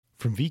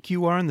From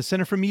VQR and the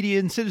Center for Media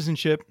and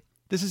Citizenship,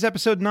 this is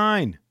episode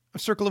 9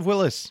 of Circle of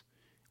Willis,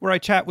 where I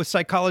chat with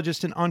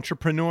psychologist and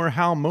entrepreneur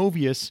Hal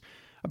Movius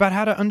about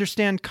how to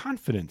understand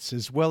confidence,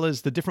 as well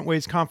as the different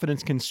ways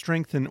confidence can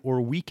strengthen or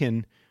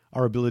weaken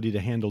our ability to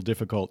handle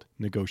difficult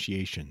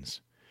negotiations.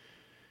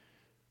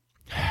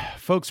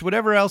 Folks,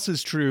 whatever else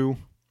is true,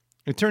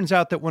 it turns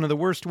out that one of the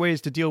worst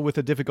ways to deal with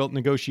a difficult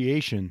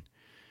negotiation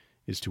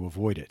is to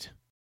avoid it.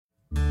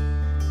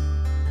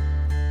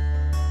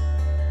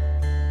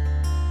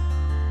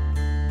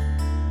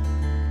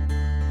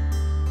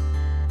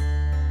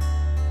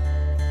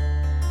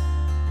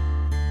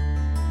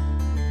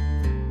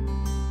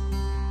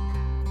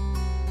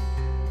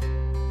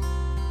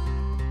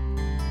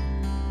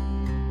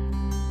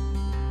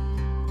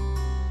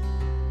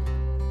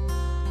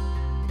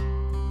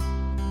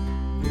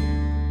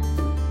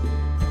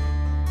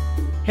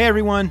 Hey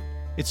everyone,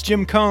 it's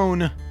Jim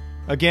Cohn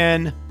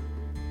again,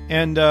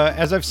 and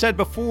as I've said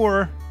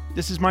before,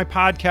 this is my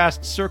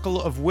podcast,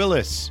 Circle of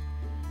Willis.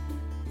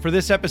 For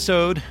this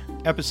episode,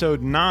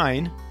 episode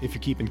 9, if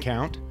you're keeping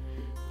count,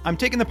 I'm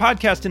taking the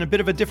podcast in a bit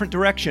of a different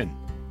direction.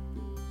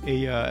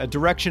 A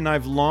direction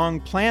I've long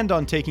planned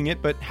on taking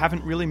it, but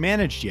haven't really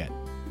managed yet,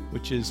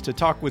 which is to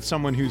talk with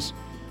someone who's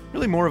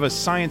really more of a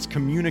science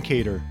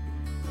communicator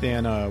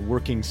than a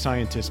working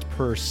scientist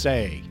per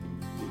se.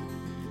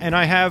 And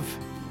I have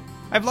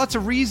lots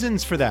of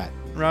reasons for that,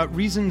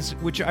 reasons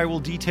which I will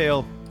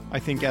detail, I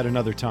think, at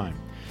another time.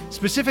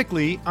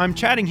 Specifically, I'm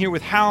chatting here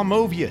with Hal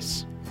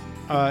Movius,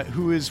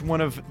 who is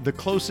one of the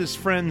closest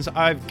friends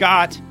I've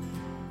got,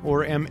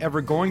 or am ever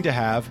going to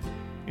have,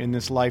 in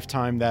this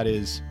lifetime that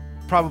is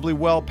probably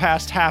well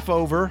past half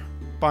over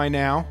by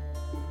now.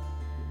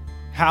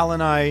 Hal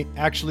and I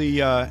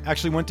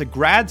actually went to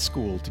grad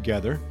school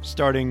together,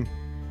 starting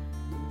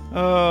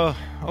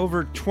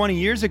over 20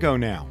 years ago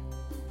now.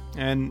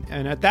 And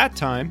at that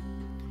time,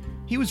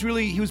 he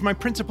was my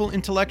principal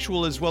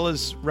intellectual as well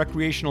as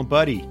recreational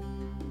buddy.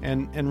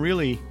 And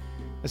really,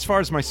 as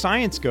far as my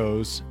science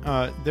goes,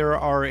 there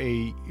are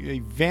a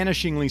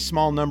vanishingly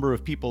small number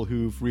of people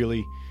who've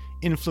really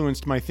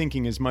influenced my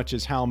thinking as much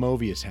as Hal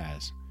Movius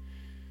has.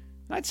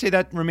 And I'd say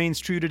that remains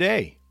true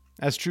today,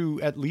 as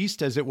true at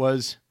least as it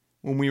was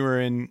when we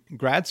were in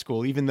grad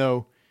school, even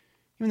though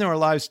our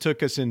lives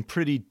took us in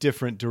pretty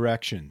different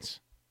directions.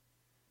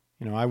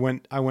 You know, I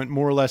went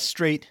more or less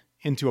straight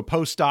into a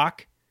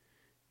postdoc,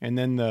 and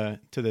then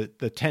to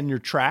the tenure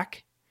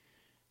track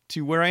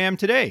to where I am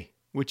today,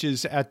 which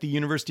is at the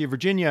University of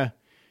Virginia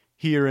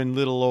here in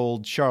little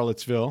old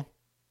Charlottesville.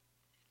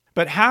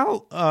 But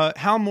Hal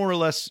more or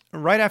less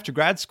right after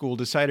grad school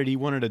decided he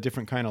wanted a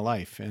different kind of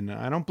life, and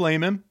I don't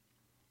blame him.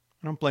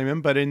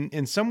 But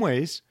in some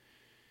ways,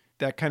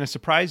 that kind of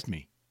surprised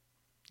me.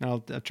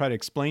 I'll try to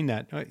explain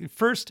that.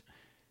 First,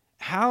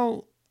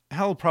 Hal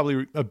will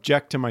probably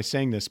object to my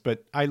saying this,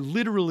 but I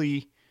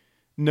literally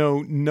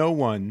know no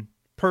one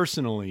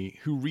personally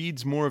who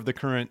reads more of the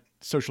current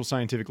social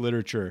scientific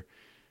literature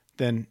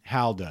than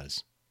Hal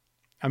does.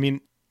 I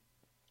mean,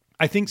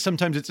 I think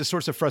sometimes it's a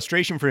source of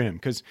frustration for him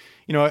because,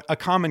 you know, a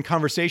common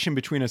conversation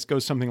between us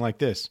goes something like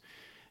this.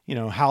 You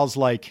know, Hal's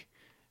like,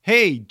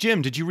 "Hey,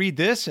 Jim, did you read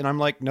this?" And I'm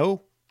like,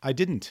 "No, I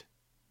didn't."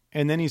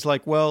 And then he's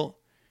like, "Well,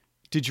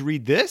 did you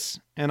read this?"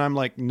 And I'm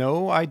like,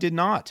 "No, I did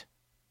not."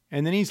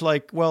 And then he's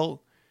like,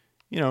 "Well,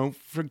 you know,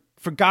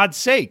 for God's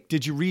sake,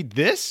 did you read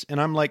this?" And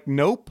I'm like,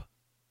 "Nope."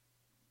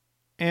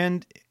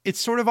 And it's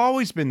sort of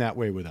always been that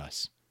way with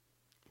us.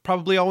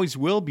 Probably always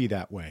will be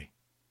that way.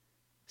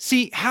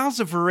 See,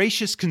 Hal's a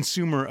voracious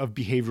consumer of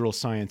behavioral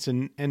science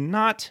and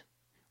not,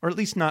 or at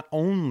least not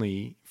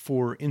only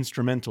for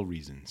instrumental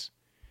reasons.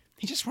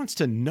 He just wants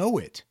to know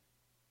it,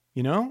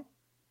 you know?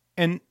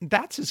 And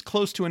that's as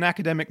close to an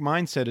academic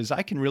mindset as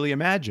I can really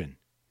imagine.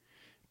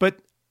 But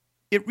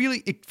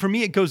for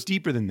me, it goes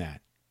deeper than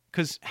that.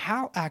 Because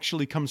Hal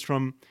actually comes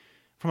from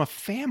a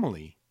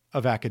family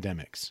of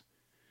academics.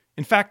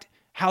 In fact,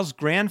 Hal's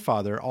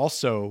grandfather,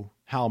 also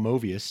Hal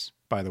Movius,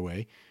 by the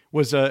way,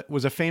 was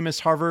a famous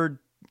Harvard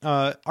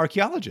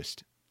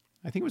archaeologist.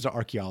 I think it was an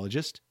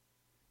archaeologist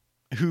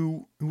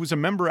who was a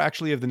member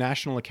actually of the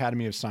National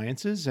Academy of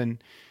Sciences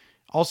and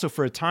also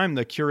for a time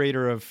the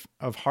curator of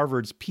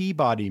Harvard's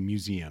Peabody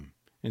Museum.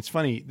 And it's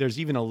funny, there's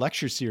even a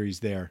lecture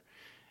series there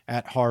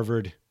at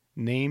Harvard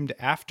named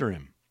after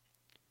him.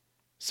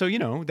 So, you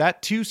know,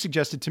 that too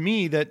suggested to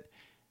me that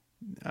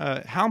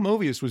Hal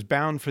Movius was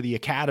bound for the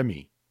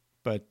academy,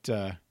 but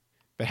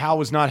Hal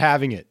was not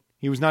having it.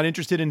 He was not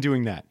interested in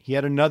doing that. He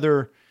had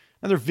another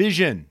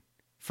vision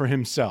for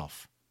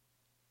himself.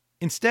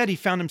 Instead, he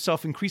found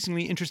himself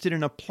increasingly interested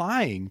in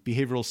applying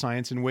behavioral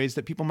science in ways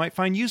that people might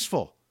find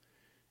useful.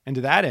 And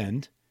to that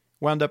end,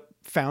 wound up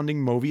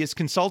founding Movius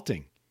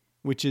Consulting,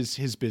 which is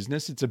his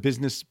business. It's a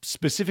business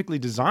specifically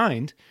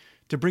designed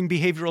to bring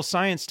behavioral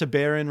science to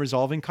bear in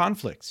resolving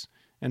conflicts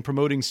and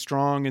promoting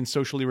strong and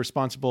socially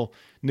responsible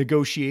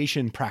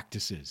negotiation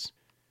practices.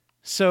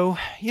 So,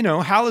 you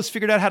know, Hal has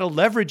figured out how to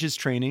leverage his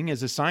training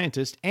as a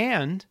scientist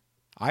and,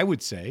 I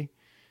would say,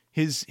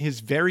 his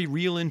very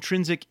real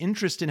intrinsic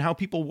interest in how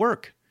people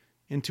work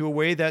into a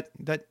way that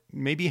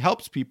maybe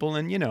helps people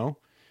and,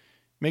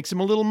 makes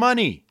them a little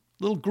money,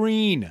 a little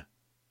green,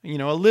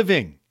 a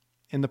living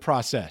in the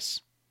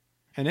process.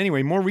 And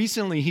anyway, more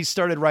recently, he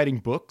started writing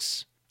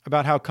books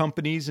about how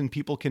companies and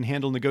people can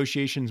handle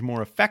negotiations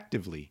more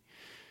effectively.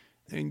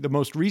 The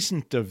most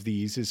recent of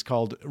these is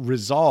called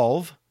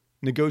Resolve,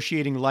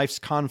 Negotiating Life's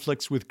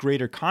Conflicts with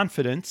Greater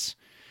Confidence.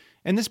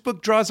 And this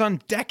book draws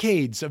on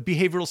decades of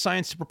behavioral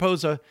science to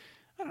propose a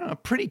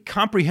pretty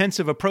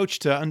comprehensive approach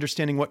to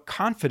understanding what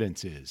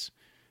confidence is,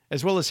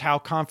 as well as how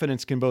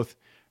confidence can both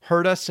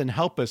hurt us and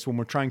help us when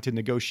we're trying to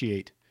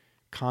negotiate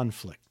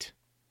conflict.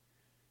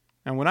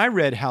 And when I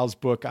read Hal's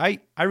book, I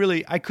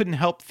couldn't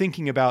help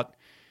thinking about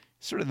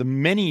sort of the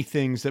many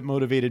things that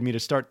motivated me to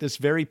start this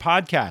very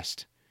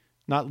podcast,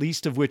 not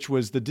least of which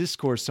was the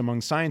discourse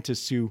among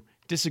scientists who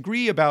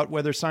disagree about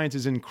whether science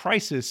is in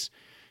crisis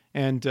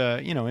and,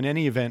 in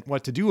any event,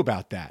 what to do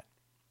about that.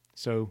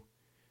 So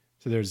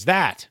there's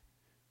that.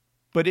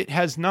 But it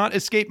has not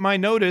escaped my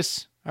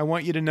notice, I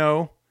want you to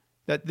know,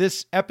 that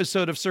this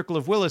episode of Circle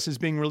of Willis is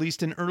being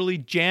released in early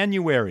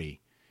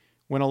January,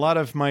 when a lot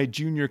of my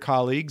junior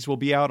colleagues will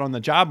be out on the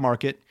job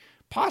market,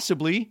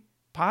 possibly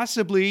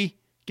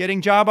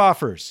getting job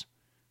offers.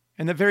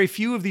 And that very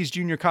few of these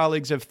junior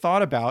colleagues have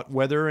thought about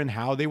whether and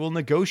how they will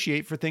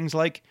negotiate for things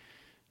like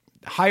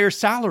higher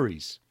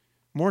salaries,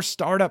 more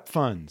startup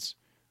funds,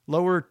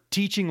 lower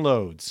teaching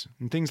loads,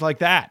 and things like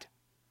that,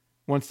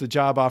 once the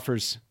job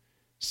offers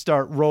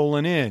start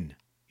rolling in,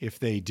 if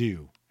they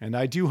do. And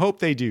I do hope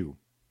they do,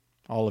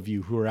 all of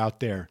you who are out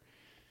there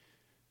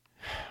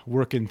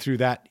working through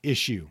that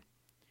issue.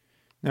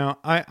 Now,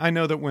 I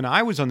know that when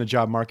I was on the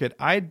job market,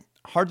 I'd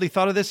hardly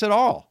thought of this at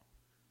all.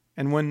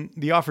 And when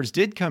the offers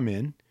did come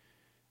in,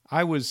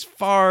 I was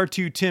far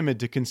too timid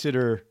to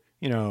consider,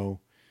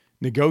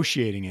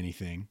 negotiating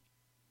anything.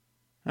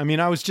 I mean,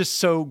 I was just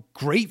so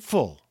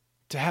grateful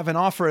to have an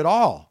offer at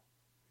all.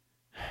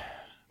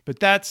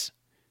 But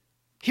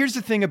here's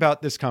the thing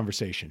about this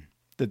conversation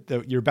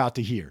that you're about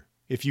to hear,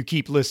 if you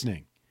keep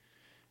listening.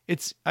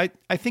 I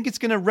think it's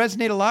going to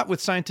resonate a lot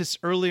with scientists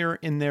earlier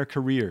in their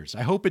careers.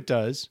 I hope it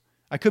does.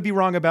 I could be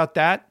wrong about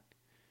that,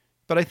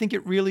 but I think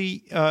it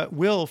really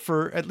will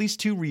for at least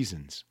two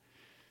reasons.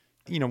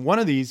 One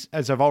of these,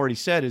 as I've already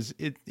said, is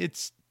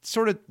it's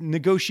sort of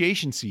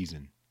negotiation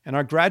season, and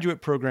our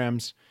graduate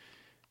programs,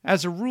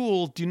 as a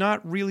rule, do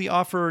not really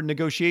offer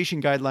negotiation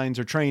guidelines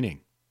or training,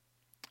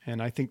 and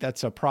I think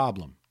that's a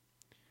problem.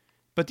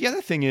 But the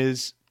other thing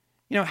is,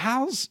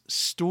 Hal's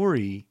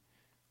story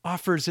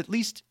offers at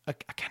least a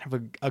kind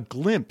of a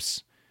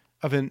glimpse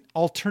of an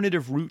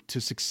alternative route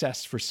to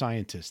success for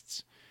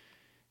scientists.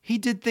 He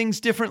did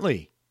things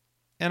differently,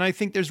 and I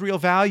think there's real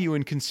value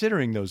in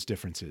considering those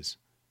differences.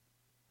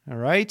 All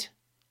right?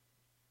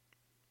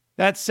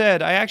 That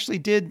said, I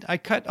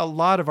cut a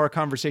lot of our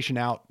conversation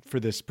out for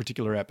this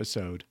particular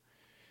episode.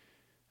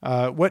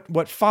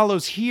 What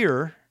follows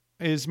here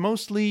is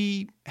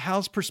mostly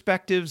Hal's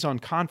perspectives on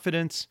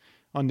confidence,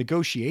 on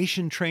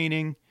negotiation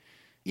training,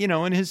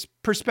 and his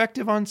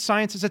perspective on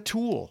science as a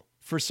tool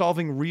for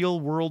solving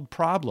real-world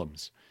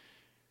problems.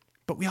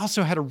 But we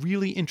also had a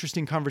really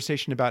interesting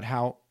conversation about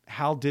how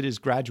Hal did his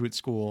graduate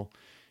school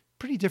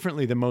pretty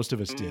differently than most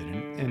of us did.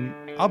 And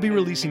I'll be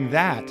releasing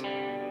that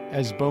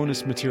as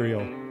bonus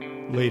material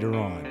later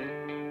on.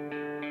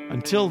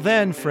 Until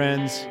then,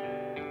 friends,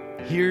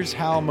 here's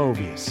Hal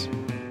Movius.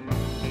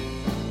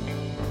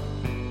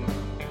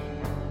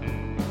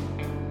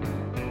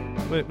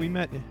 But we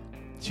met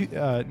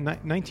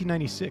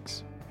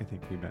 1996, I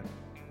think we met.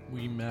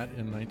 We met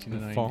in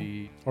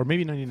 1990. Or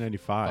maybe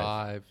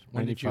 1995.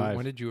 When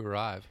did you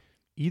arrive?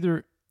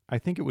 I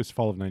think it was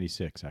fall of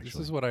 96, actually. This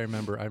is what I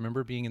remember. I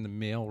remember being in the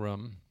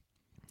mailroom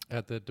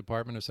at the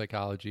Department of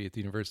Psychology at the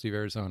University of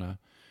Arizona.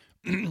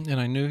 And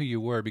I knew who you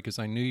were because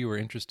I knew you were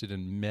interested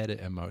in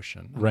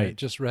meta-emotion. Right. I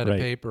just read a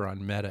paper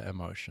on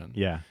meta-emotion.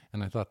 Yeah.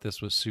 And I thought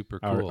this was super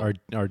cool.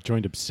 Our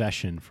joint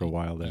obsession for a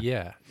while there.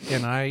 Yeah.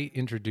 And I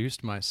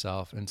introduced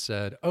myself and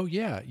said, "Oh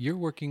yeah, you're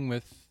working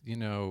with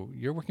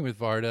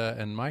Varda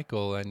and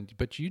Michael,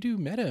 but you do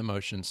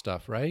meta-emotion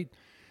stuff, right?"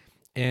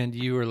 And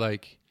you were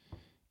like,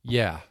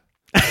 "Yeah."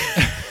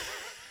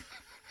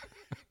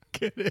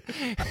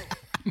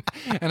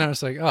 And I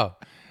was like, "Oh,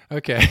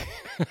 okay."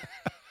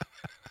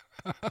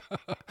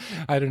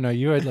 I don't know.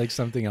 You had like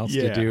something else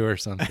to do or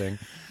something.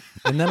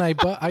 And then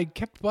I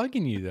kept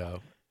bugging you though.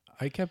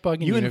 I kept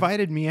bugging you. You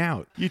invited me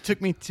out. You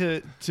took me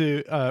to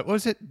what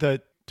was it?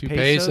 The Two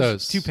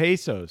Pesos. Two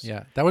Pesos.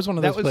 Yeah. That was one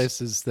of those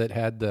places that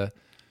had the...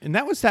 And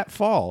that was that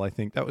fall, I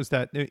think. That was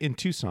that in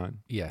Tucson.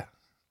 Yeah.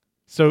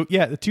 So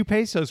yeah, the 2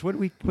 Pesos. What do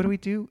we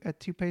do at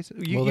 2 Pesos?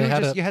 You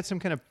had some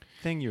kind of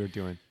thing you were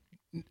doing.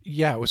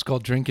 Yeah, it was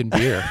called drinking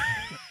beer.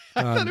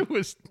 I thought it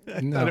was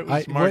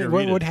margarita.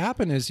 What would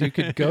happen is you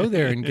could go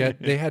there and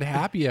they had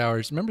happy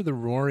hours. Remember the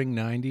roaring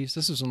 90s?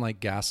 This was when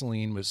like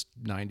gasoline was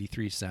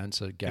 93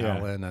 cents a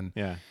gallon.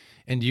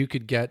 And you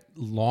could get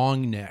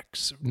long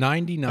necks,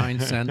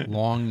 99-cent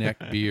long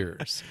neck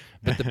beers.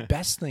 But the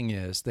best thing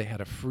is they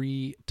had a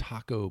free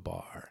taco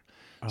bar.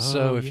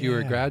 So if you were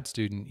a grad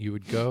student, you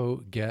would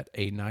go get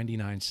a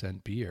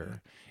 99-cent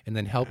beer and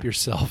then help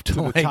yourself to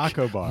the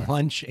taco bar,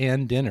 lunch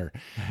and dinner.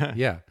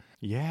 Yeah.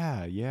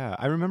 Yeah.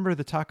 I remember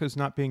the tacos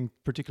not being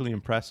particularly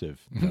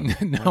impressive.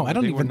 No, I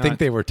don't even think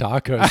they were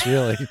tacos,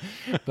 really.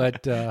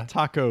 But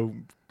taco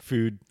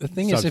food. The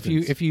thing substance.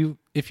 is,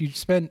 if you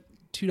spent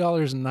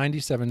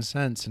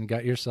 $2.97 and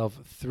got yourself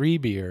 3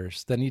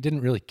 beers, then you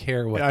didn't really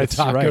care what the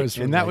tacos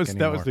were. And that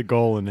was the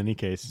goal in any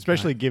case,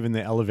 especially given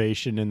the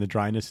elevation and the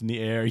dryness in the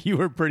air. You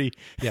were pretty.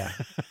 Yeah,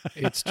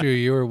 it's true.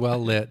 You were well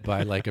lit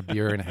by like a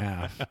beer and a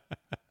half.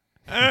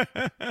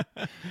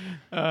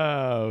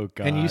 Oh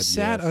God! And you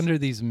sat under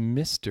these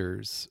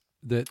misters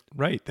that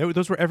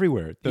those were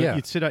everywhere. Yeah.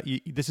 You'd sit.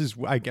 This is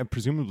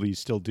presumably you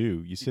still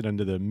do. You sit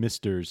under the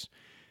misters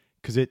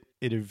because it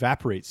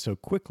evaporates so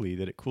quickly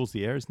that it cools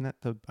the air. Isn't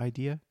that the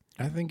idea?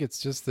 I think it's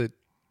just that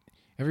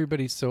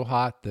everybody's so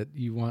hot that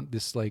you want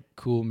this like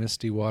cool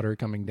misty water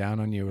coming down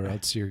on you, or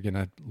else you're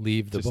gonna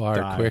leave the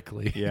bar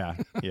quickly. Yeah.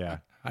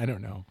 I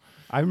don't know.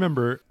 I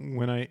remember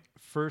when I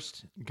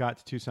first got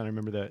to Tucson. I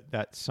remember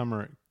that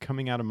summer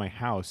coming out of my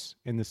house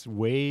and this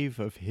wave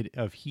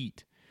of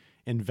heat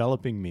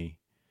enveloping me.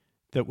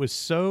 That was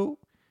so.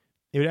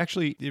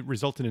 It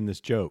resulted in this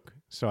joke.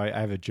 So I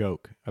have a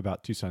joke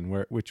about Tucson,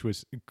 which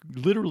was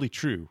literally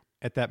true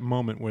at that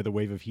moment where the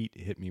wave of heat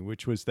hit me,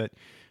 which was that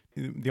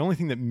the only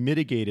thing that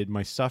mitigated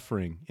my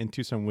suffering in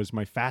Tucson was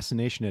my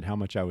fascination at how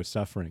much I was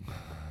suffering.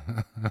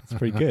 It's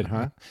pretty good,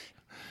 huh?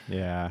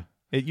 Yeah.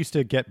 It used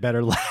to get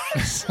better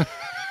last.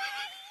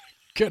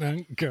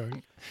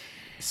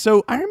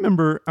 So I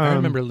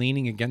remember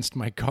leaning against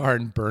my car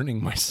and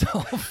burning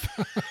myself.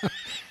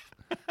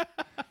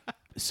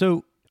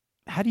 So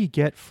how do you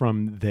get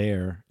from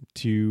there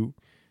to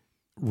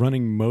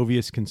running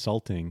Movius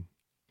Consulting,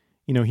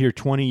 here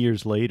 20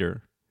 years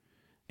later?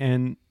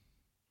 And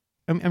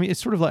I mean,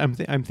 it's sort of like,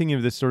 I'm thinking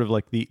of this sort of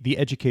like the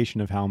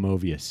education of Hal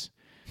Movius,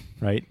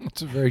 right?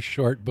 It's a very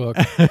short book.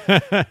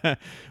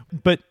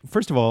 But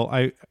first of all,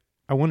 I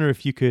wonder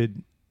if you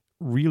could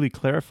really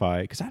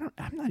clarify, because I'm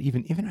not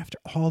even after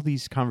all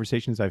these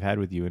conversations I've had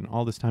with you and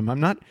all this time, I'm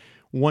not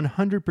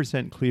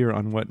 100% clear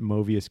on what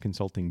Movius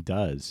Consulting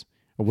does.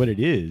 What it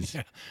is.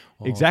 Yeah.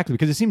 Well, exactly,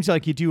 because it seems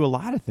like you do a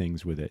lot of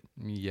things with it.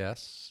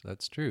 Yes,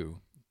 that's true.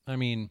 I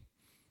mean,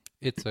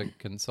 it's a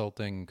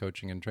consulting,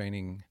 coaching, and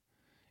training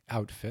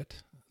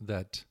outfit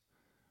that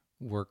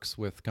works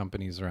with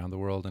companies around the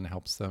world and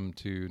helps them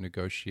to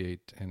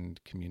negotiate and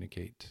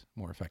communicate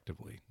more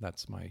effectively.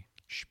 That's my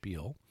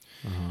spiel.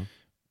 Uh-huh.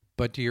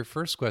 But to your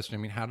first question, I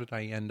mean, how did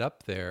I end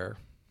up there?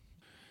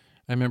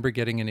 I remember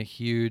triggering a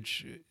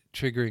huge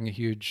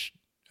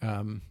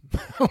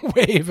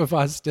wave of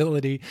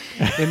hostility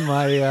in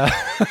my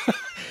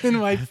in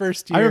my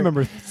first year. I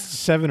remember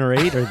 7 or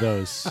 8 of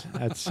those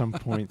at some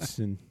points,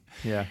 and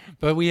yeah.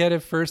 But we had a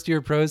first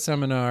year pro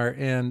seminar,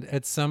 and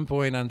at some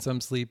point on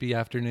some sleepy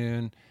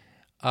afternoon,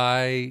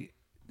 I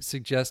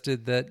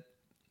suggested that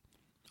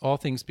all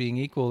things being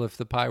equal, if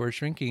the pie were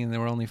shrinking and there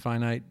were only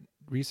finite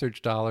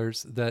research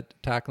dollars, that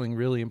tackling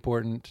really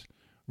important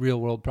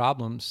real world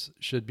problems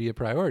should be a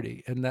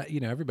priority, and that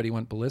everybody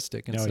went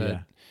ballistic and said. Yeah.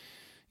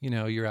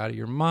 You're out of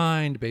your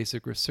mind.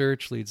 Basic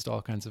research leads to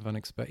all kinds of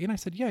unexpected. And I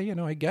said,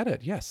 I get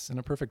it. Yes, in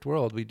a perfect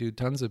world, we do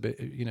tons of it,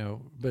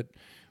 but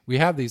we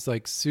have these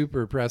like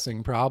super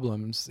pressing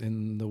problems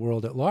in the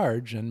world at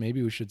large, and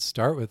maybe we should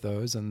start with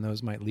those, and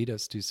those might lead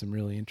us to some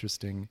really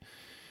interesting.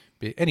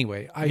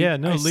 Anyway, I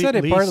said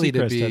it partly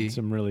to be. Had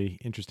some really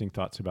interesting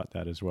thoughts about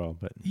that as well,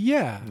 but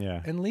yeah.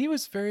 And Lee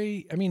was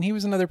he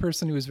was another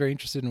person who was very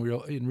interested in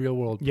real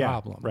world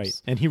problems,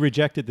 right? And he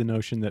rejected the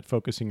notion that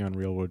focusing on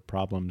real world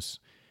problems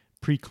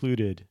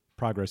precluded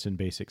progress in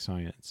basic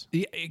science.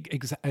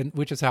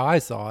 Which is how I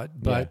saw it.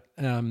 But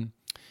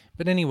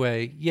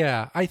anyway,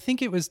 I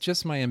think it was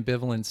just my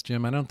ambivalence,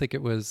 Jim. I don't think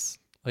it was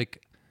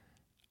like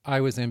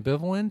I was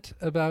ambivalent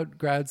about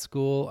grad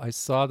school. I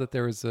saw that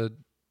there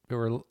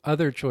were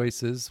other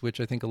choices, which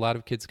I think a lot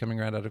of kids coming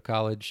right out of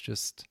college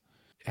just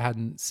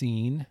hadn't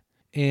seen.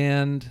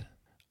 And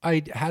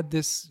I had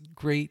this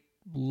great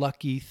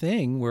lucky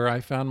thing where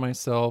I found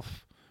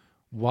myself,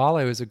 while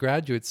I was a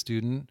graduate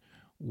student,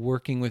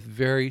 working with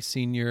very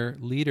senior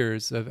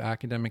leaders of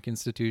academic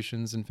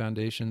institutions and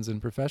foundations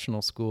and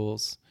professional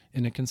schools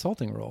in a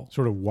consulting role.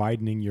 Sort of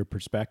widening your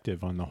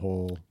perspective on the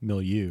whole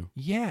milieu.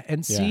 Yeah,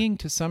 and seeing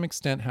to some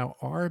extent how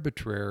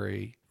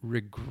arbitrary,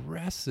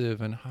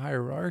 regressive, and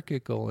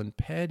hierarchical and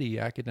petty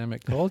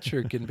academic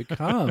culture can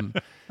become.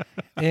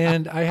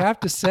 And I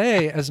have to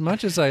say, as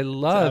much as I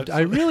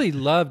really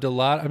loved a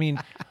lot. I mean,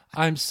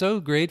 I'm so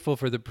grateful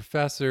for the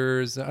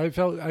professors. I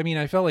felt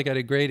like I had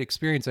a great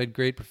experience. I had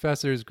great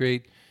professors,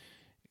 great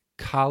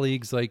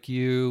colleagues like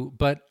you.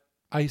 But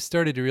I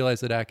started to realize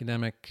that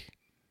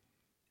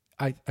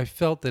I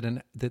felt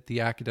that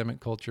the academic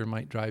culture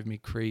might drive me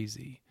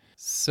crazy.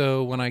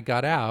 So when I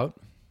got out,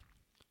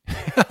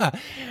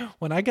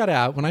 when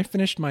I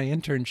finished my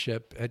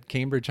internship at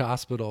Cambridge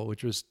Hospital,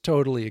 which was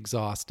totally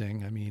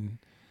exhausting. I mean,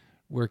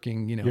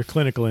 working, your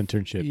clinical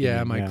internship.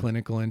 Yeah, my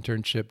clinical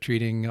internship,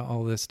 treating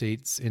all the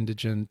state's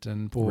indigent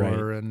and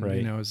poor, and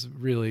it was a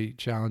really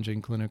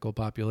challenging clinical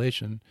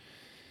population.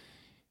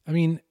 I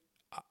mean,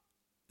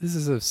 this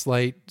is a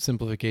slight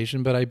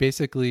simplification, but I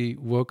basically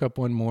woke up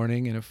one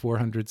morning in a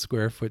 400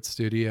 square foot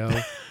studio,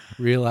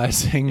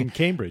 realizing in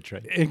Cambridge,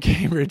 right? In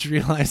Cambridge,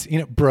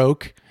 realizing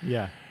broke.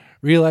 Yeah,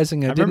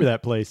 realizing I remember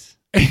that place.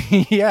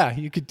 Yeah,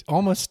 you could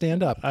almost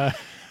stand up.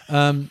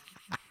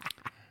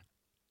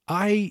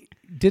 I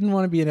didn't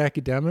want to be an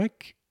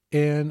academic,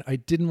 and I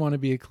didn't want to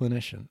be a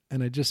clinician,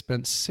 and I just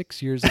spent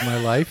 6 years of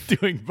my life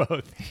doing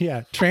both.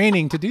 Yeah,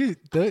 training to do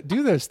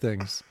those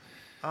things.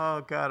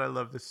 Oh God, I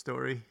love this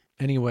story.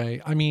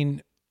 Anyway, I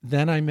mean,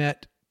 then I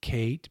met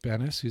Kate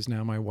Bennis, who's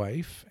now my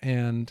wife,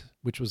 and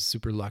which was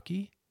super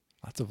lucky,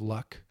 lots of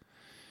luck.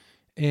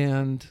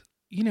 And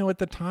at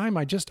the time,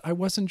 I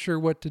wasn't sure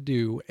what to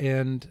do,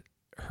 and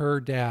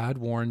her dad,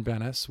 Warren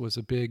Bennis, was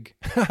a big.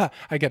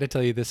 I got to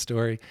tell you this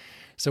story.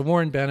 So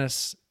Warren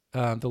Bennis,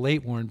 the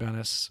late Warren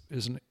Bennis,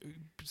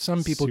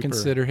 some people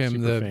consider him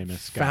the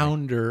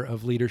founder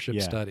of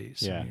leadership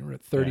studies. Yeah. He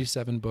wrote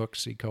 37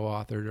 books he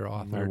co-authored or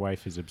authored. My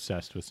wife is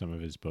obsessed with some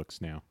of his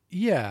books now.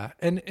 Yeah,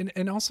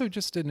 and also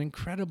just an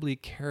incredibly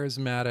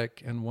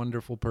charismatic and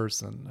wonderful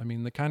person. I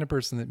mean, the kind of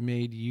person that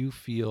made you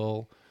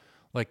feel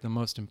like the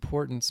most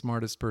important,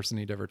 smartest person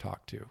he'd ever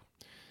talked to.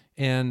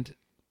 And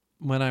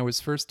when I was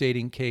first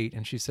dating Kate,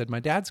 and she said, "My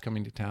dad's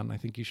coming to town, and I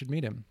think you should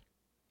meet him."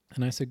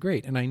 And I said,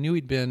 "Great." And I knew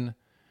he'd been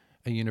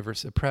a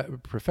university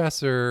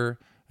professor,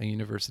 a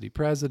university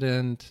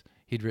president.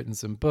 He'd written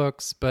some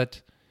books,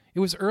 but it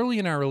was early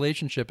in our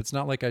relationship. It's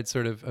not like I'd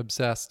sort of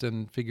obsessed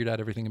and figured out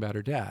everything about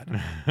her dad.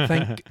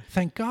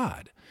 Thank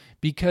God,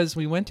 because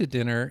we went to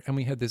dinner and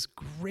we had this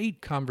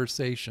great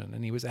conversation,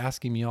 and he was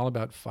asking me all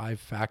about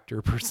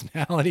 5-factor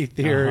personality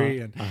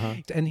theory.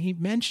 And he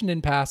mentioned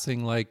in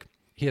passing, like,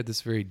 he had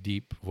this very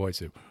deep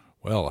voice of,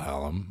 "Well,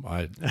 Hallam,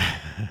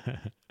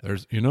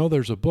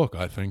 there's a book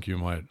I think you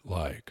might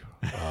like.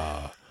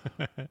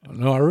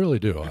 No, I really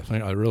do.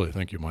 I really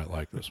think you might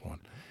like this one."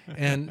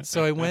 And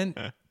so I went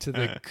to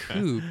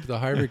the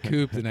Harvard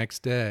Coop the next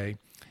day,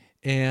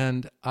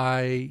 and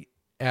I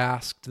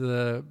asked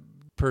the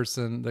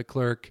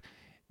clerk,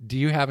 "Do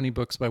you have any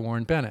books by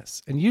Warren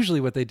Bennis?" And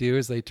usually what they do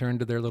is they turn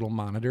to their little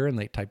monitor and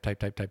they type.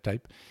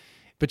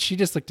 But she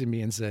just looked at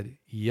me and said,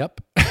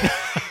 "Yep."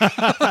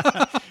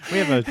 We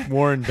have a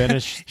Warren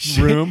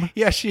Bennis room.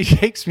 She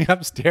takes me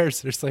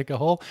upstairs. There's like a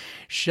whole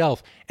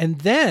shelf. And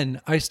then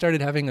I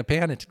started having a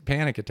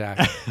panic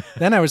attack.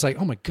 Then I was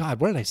like, "Oh my God,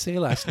 what did I say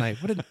last night?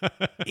 What an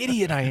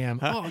idiot I am."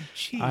 Oh,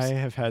 jeez. I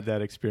have had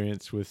that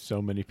experience with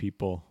so many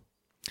people.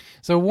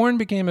 So Warren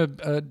became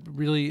a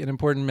really an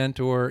important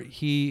mentor.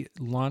 He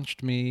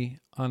launched me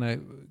on a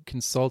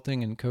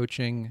consulting and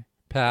coaching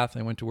path.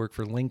 I went to work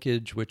for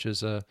Linkage, which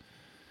is a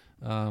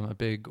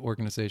big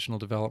organizational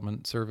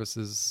development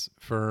services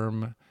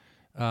firm.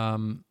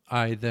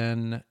 I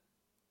then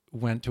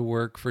went to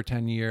work for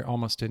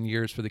almost 10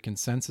 years for the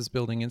Consensus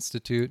Building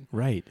Institute.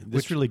 Right.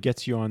 Which really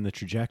gets you on the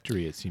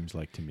trajectory, it seems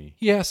like to me.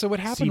 Yeah. So what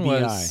happened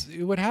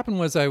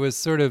was I was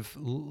sort of,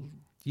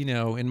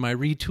 in my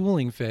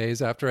retooling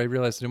phase, after I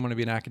realized I didn't want to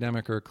be an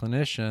academic or a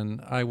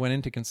clinician, I went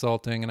into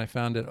consulting and I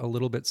found it a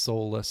little bit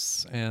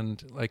soulless.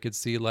 And I could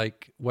see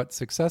like what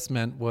success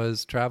meant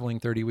was traveling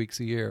 30 weeks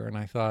a year. And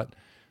I thought,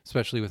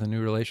 especially with a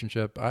new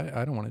relationship,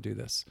 I don't want to do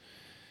this.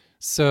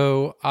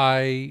 So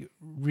I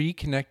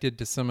reconnected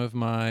to some of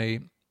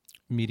my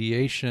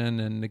mediation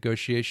and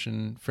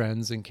negotiation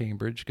friends in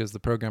Cambridge, because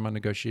the program on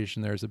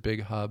negotiation there is a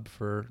big hub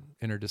for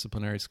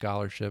interdisciplinary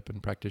scholarship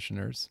and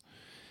practitioners.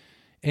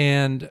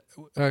 And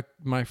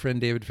my friend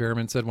David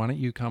Fairman said, "Why don't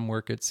you come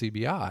work at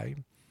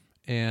CBI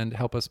and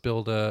help us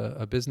build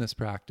a business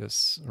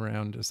practice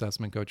around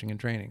assessment, coaching, and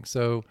training?"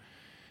 So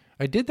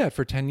I did that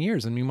for 10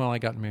 years. And meanwhile, I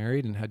got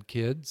married and had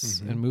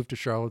kids and moved to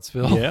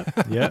Charlottesville.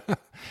 Yeah.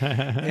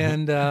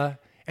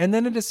 And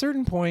then at a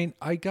certain point,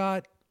 I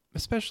got,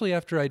 especially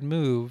after I'd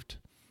moved,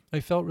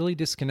 I felt really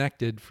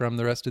disconnected from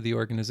the rest of the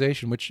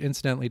organization, which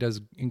incidentally does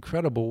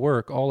incredible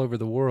work all over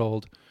the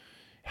world,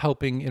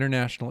 helping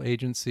international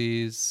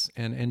agencies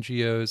and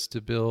NGOs to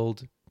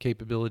build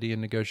capability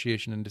in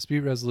negotiation and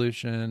dispute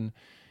resolution.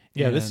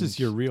 Yeah, this is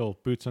your real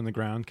boots on the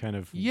ground kind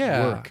of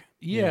work.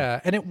 Yeah,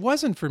 and it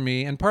wasn't for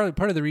me. And part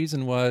of the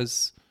reason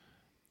was,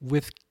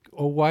 with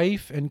a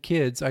wife and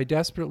kids, I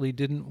desperately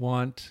didn't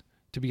want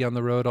to be on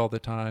the road all the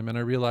time. And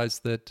I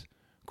realized that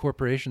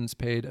corporations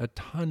paid a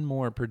ton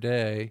more per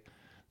day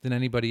than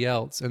anybody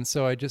else. And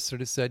so I just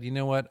sort of said, you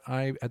know what,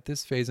 at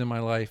this phase in my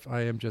life,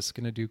 I am just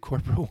going to do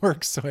corporate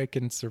work so I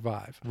can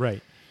survive.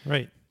 Right.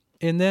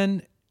 And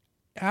then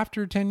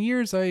after 10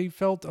 years, I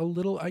felt a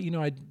little,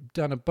 I'd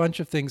done a bunch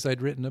of things.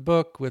 I'd written a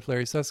book with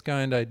Larry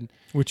Susskind.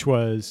 Which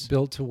was?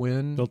 Built to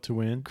Win.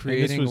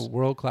 Creating a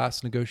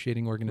world-class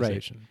negotiating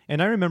organization. Right.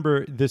 And I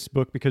remember this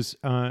book because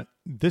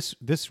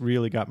this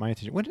really got my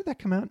attention. When did that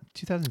come out?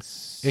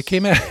 2006? It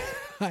came out.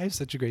 I have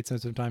such a great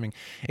sense of timing.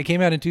 It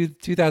came out in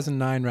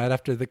 2009, right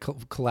after the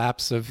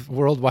collapse of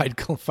worldwide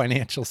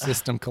financial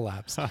system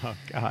collapse. Oh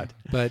God!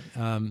 But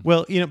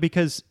well,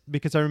 because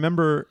I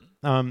remember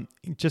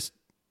just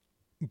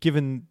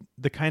given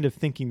the kind of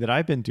thinking that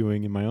I've been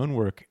doing in my own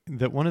work,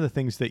 that one of the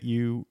things that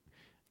you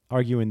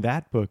argue in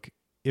that book,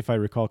 if I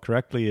recall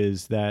correctly,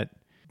 is that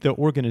the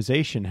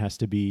organization has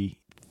to be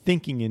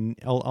thinking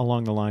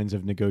along the lines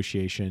of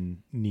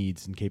negotiation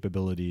needs and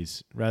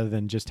capabilities, rather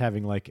than just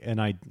having like an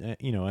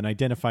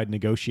identified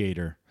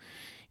negotiator.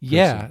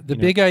 Yeah, the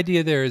big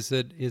idea there is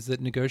that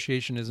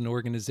negotiation is an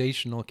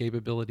organizational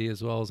capability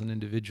as well as an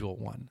individual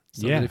one.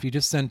 So that if you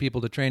just send people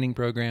to training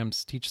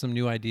programs, teach them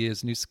new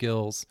ideas, new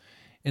skills,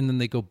 and then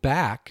they go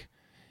back,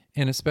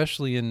 and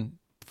especially in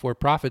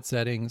for-profit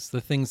settings,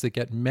 the things that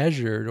get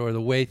measured or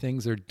the way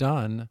things are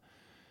done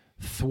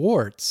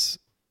thwarts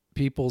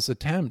people's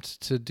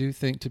attempt to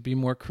to be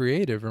more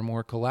creative or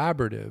more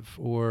collaborative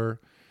or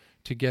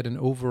to get an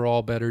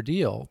overall better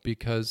deal,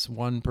 because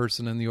one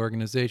person in the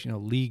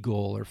organization,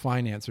 legal or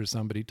finance or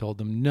somebody, told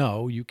them,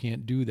 no, you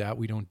can't do that.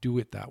 We don't do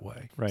it that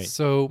way. Right.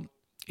 So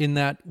in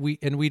that,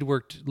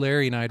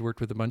 Larry and I had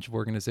worked with a bunch of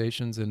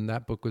organizations, and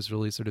that book was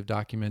really sort of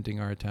documenting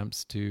our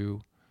attempts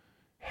to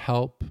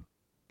help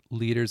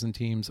leaders and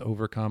teams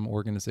overcome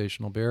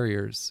organizational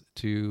barriers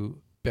to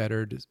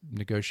better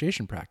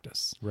negotiation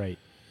practice. Right.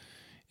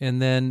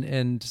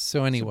 And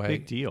so anyway, it's a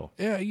big deal.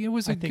 Yeah, it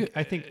was.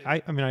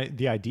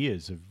 The idea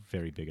is a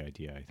very big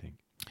idea, I think.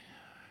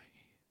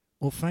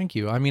 Well, thank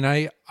you. I mean,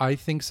 I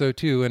think so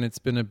too, and it's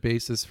been a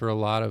basis for a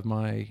lot of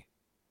my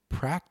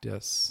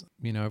practice.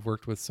 I've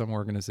worked with some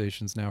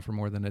organizations now for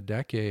more than a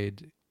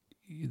decade,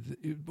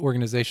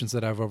 organizations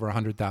that have over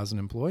 100,000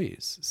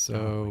 employees. So,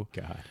 oh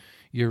my God.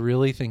 You're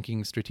really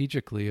thinking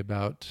strategically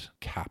about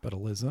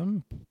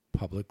capitalism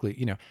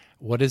publicly.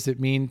 What does it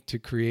mean to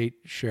create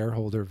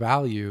shareholder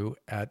value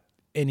at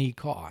any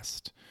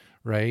cost,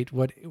 right?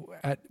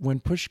 When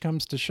push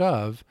comes to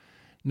shove,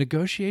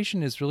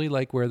 negotiation is really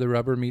like where the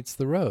rubber meets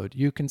the road.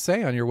 You can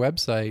say on your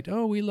website,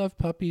 oh, we love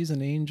puppies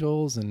and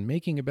angels and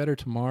making a better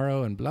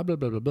tomorrow and blah, blah,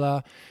 blah, blah,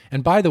 blah.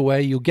 And by the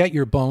way, you'll get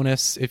your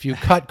bonus if you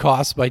cut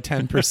costs by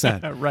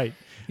 10%. Right.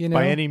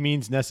 By any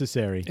means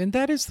necessary. And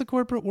that is the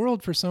corporate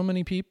world for so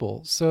many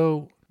people.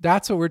 So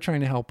that's what we're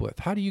trying to help with.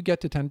 How do you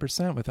get to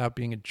 10% without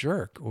being a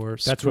jerk or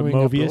screwing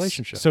up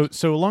relationships?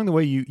 So along the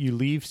way, you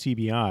leave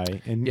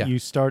CBI and you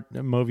start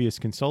Movius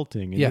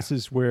Consulting. And this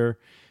is where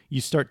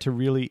you start to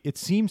really, it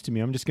seems to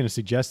me, I'm just going to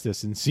suggest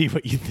this and see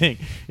what you think.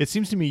 It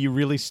seems to me you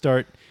really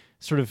start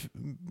sort of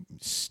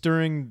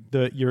stirring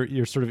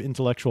your sort of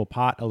intellectual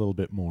pot a little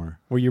bit more,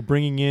 where you're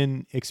bringing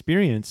in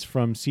experience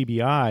from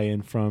CBI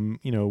and from,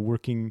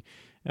 working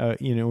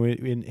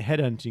in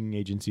headhunting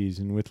agencies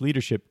and with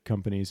leadership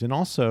companies, and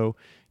also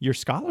your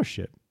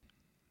scholarship.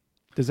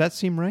 Does that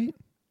seem right?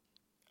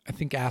 I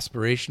think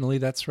aspirationally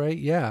that's right.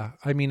 Yeah.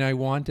 I mean,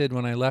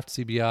 when I left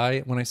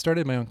CBI, when I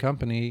started my own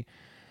company,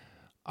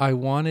 I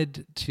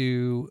wanted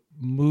to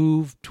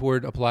move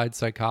toward applied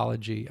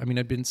psychology. I mean,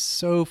 I'd been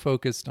so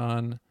focused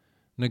on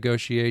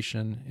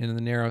negotiation in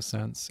the narrow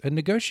sense. And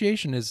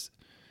negotiation is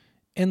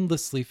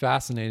endlessly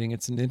fascinating.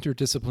 It's an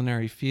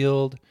interdisciplinary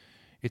field.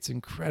 It's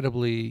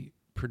incredibly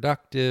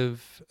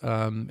productive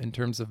in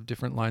terms of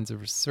different lines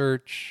of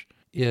research.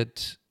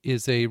 It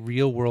is a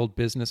real world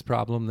business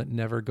problem that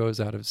never goes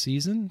out of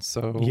season.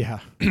 So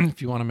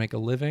if you want to make a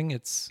living,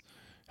 it's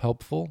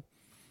helpful.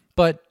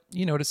 But,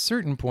 at a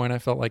certain point, I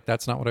felt like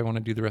that's not what I want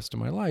to do the rest of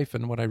my life.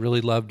 And what I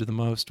really loved the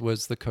most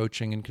was the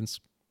coaching and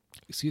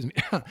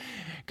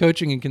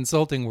coaching and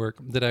consulting work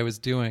that I was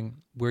doing,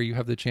 where you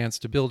have the chance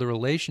to build a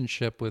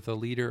relationship with a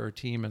leader or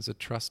team as a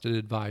trusted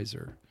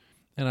advisor.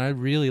 And I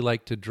really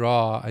like to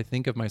draw. I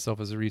think of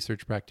myself as a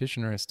research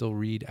practitioner. I still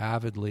read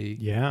avidly,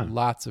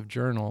 lots of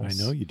journals.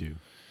 I know you do.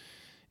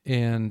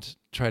 And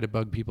try to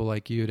bug people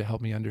like you to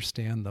help me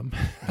understand them.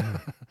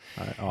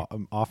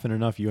 Often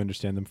enough, you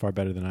understand them far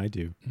better than I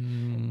do.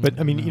 But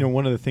I mean,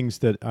 one of the things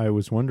that I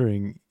was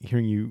wondering,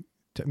 hearing you,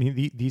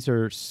 these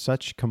are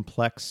such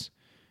complex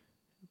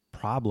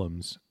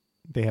problems.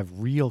 They have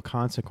real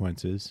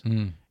consequences,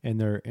 and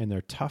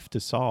they're tough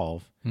to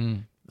solve.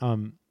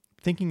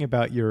 Thinking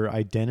about your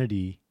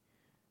identity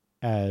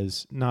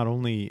as not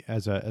only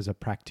as a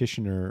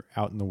practitioner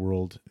out in the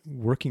world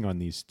working on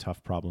these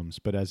tough problems,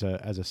 but as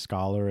a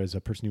scholar, as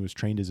a person who was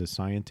trained as a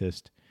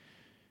scientist,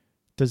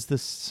 does the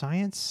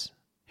science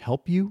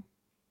help you?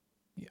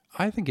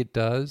 I think it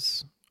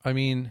does. I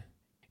mean,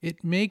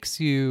 it makes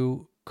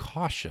you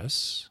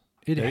cautious.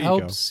 It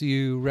helps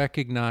you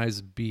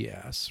recognize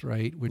BS,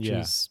 right? Which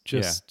is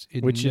just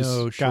which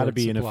is got to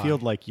be in a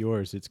field like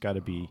yours. It's got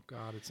to be. Oh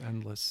God, it's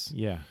endless.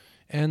 Yeah,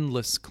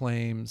 endless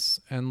claims,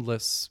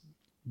 endless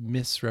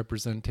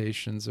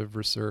misrepresentations of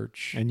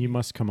research. And you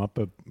must come up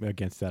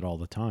against that all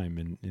the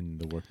time in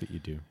the work that you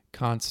do.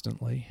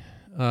 Constantly.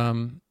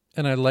 And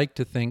I like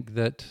to think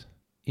that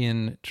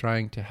in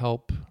trying to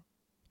help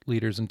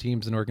leaders and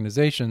teams and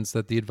organizations,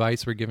 that the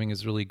advice we're giving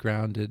is really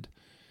grounded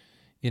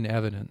in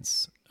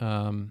evidence,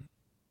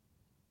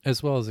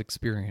 as well as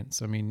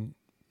experience. I mean,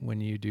 when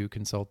you do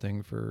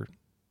consulting for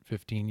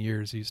 15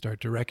 years, you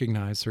start to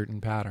recognize certain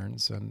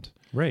patterns. And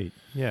right.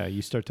 Yeah.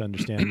 You start to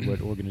understand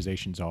what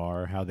organizations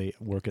are, how they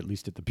work, at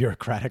least at the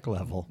bureaucratic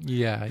level.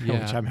 Yeah.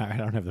 Which I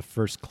don't have the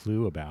first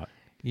clue about.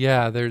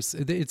 Yeah.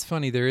 It's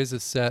funny.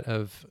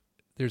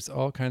 There's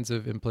all kinds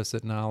of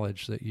implicit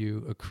knowledge that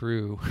you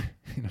accrue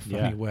in a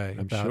funny way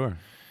I'm about sure.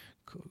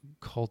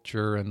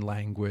 Culture and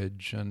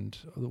language and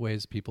the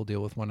ways people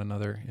deal with one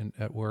another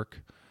at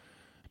work.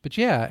 But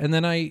yeah, and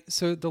then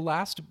so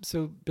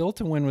Built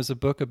to Win was a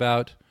book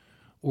about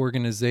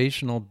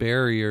organizational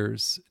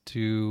barriers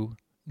to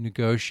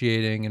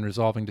negotiating and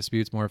resolving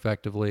disputes more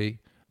effectively.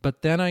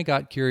 But then I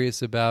got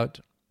curious about,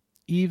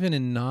 even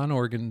in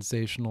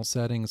non-organizational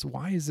settings,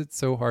 why is it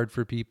so hard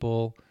for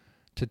people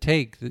to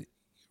take the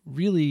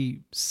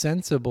really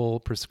sensible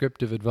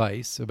prescriptive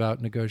advice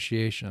about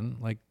negotiation,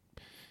 like,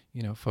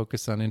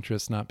 focus on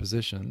interests, not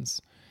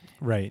positions.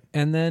 Right.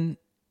 And then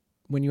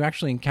when you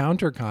actually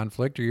encounter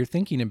conflict, or you're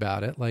thinking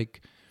about it,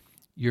 like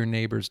your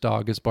neighbor's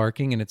dog is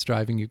barking and it's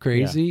driving you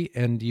crazy,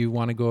 and you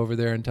want to go over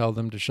there and tell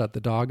them to shut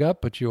the dog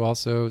up, but you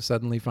also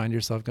suddenly find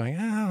yourself going,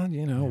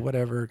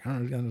 whatever,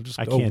 I'll just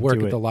go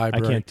work at the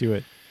library. I can't do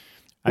it.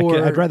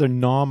 I'd rather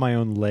gnaw my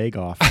own leg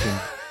off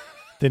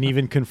than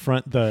even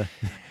confront the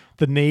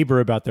neighbor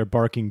about their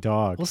barking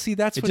dog. Well, see,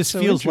 that's it what's just so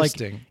feels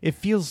interesting. Like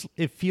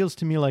it feels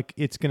to me like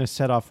it's going to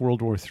set off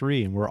World War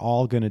III, and we're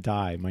all going to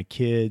die. My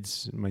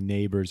kids, my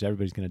neighbors,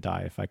 everybody's going to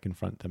die if I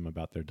confront them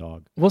about their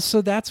dog. Well,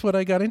 so that's what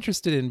I got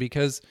interested in,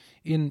 because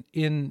in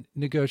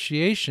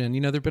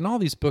negotiation, there've been all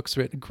these books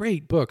written,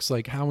 great books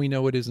like How We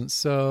Know It Isn't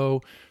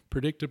So,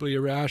 Predictably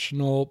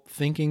Irrational,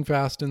 Thinking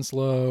Fast and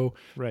Slow.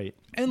 Right.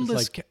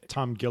 Endless. It's like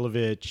Tom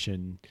Gilovich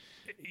and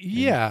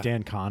yeah,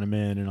 Dan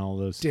Kahneman and all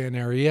those. Dan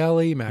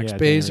Ariely, Max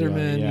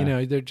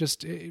Bazerman, they're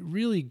just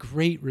really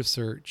great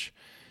research,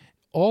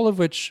 all of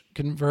which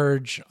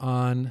converge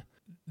on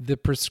the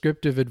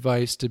prescriptive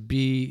advice to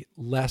be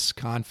less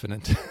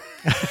confident.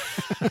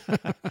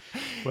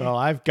 Well,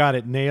 I've got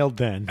it nailed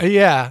then.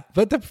 Yeah,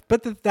 but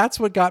that's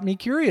what got me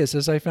curious,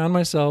 as I found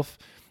myself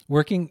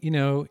working,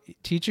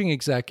 teaching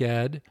exec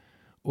ed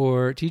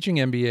or teaching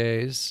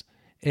MBAs,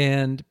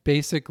 and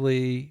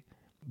basically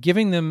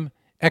giving them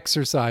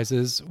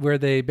exercises where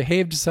they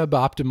behaved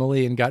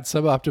suboptimally and got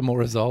suboptimal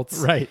results.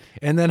 Right.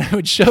 And then I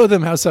would show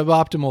them how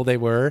suboptimal they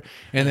were,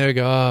 and they would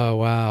go, oh,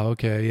 wow,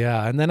 okay,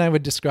 yeah. And then I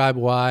would describe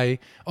why,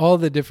 all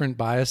the different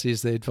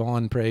biases they'd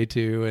fallen prey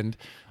to and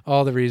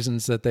all the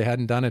reasons that they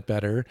hadn't done it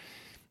better.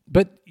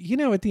 But,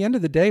 at the end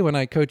of the day, when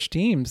I coach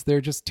teams,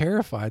 they're just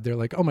terrified. They're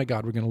like, oh my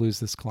God, we're going to lose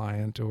this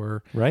client,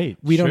 or right.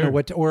 We don't know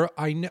what to, or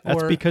I know.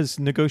 That's because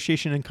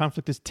negotiation and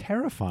conflict is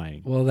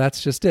terrifying. Well,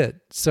 that's just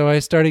it. So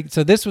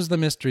this was the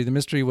mystery. The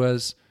mystery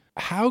was,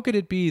 how could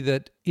it be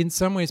that in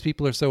some ways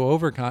people are so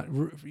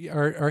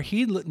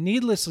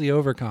needlessly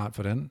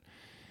overconfident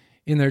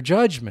in their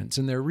judgments,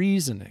 in their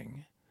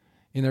reasoning,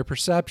 in their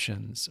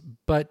perceptions,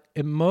 but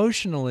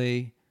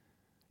emotionally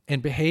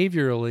and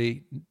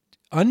behaviorally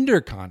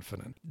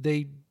underconfident.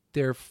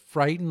 They're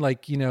frightened,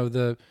 like,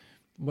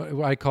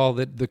 what I call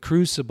the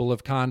crucible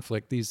of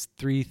conflict, these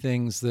three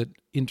things that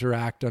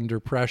interact under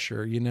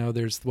pressure.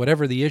 There's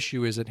whatever the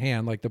issue is at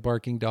hand, like the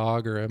barking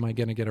dog, or am I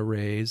going to get a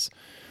raise?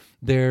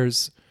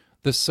 There's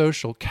the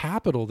social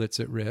capital that's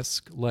at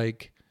risk,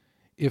 like,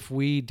 if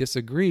we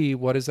disagree,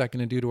 what is that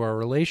going to do to our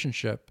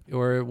relationship?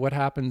 Or what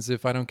happens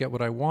if I don't get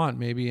what I want?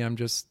 Maybe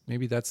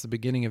that's the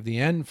beginning of the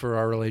end for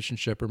our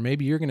relationship. Or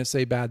maybe you're going to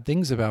say bad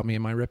things about me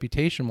and my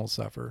reputation will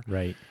suffer.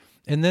 Right.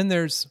 And then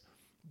there's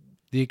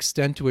the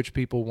extent to which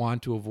people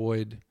want to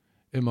avoid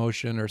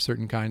emotion or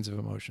certain kinds of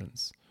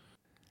emotions.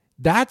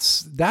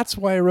 That's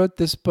why I wrote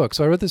this book.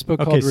 So I wrote this book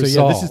called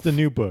Resolve. This is the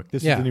new book.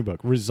 This is the new book,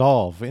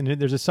 Resolve. And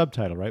there's a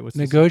subtitle, right? What's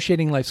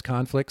Negotiating Life's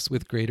Conflicts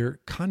with Greater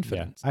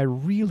Confidence. Yeah. I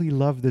really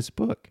love this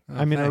book.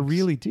 Thanks. I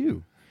really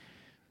do.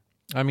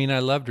 I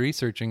loved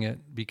researching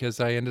it, because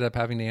I ended up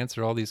having to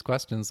answer all these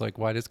questions, like,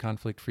 why does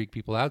conflict freak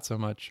people out so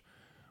much?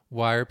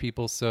 Why are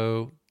people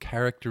so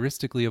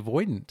characteristically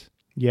avoidant?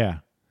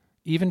 Yeah.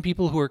 Even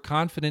people who are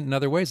confident in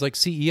other ways, like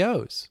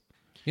CEOs.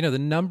 The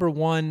number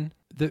one...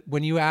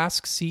 when you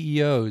ask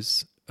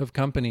CEOs of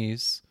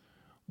companies,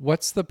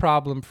 what's the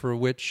problem for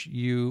which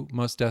you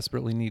most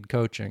desperately need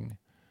coaching?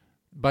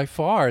 By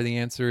far, the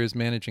answer is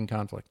managing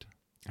conflict.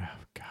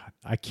 Oh, God.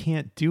 I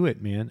can't do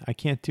it, man. I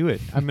can't do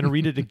it. I'm going to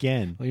read it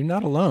again. Well, you're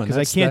not alone. Because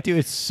I can't do it.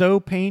 It's so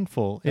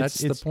painful. That's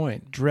the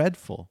point.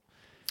 Dreadful.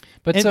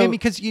 But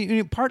because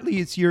partly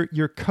it's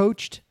you're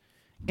coached,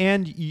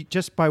 and you,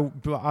 just by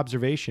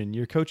observation,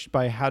 you're coached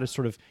by how to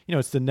sort of,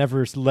 it's the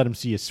never let them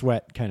see you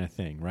sweat kind of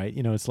thing, right?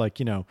 It's like,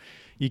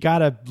 you got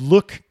to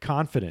look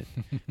confident,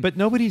 but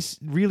nobody's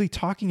really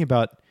talking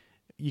about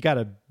you got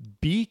to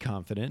be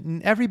confident.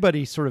 And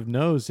everybody sort of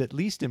knows, at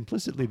least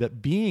implicitly,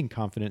 that being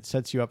confident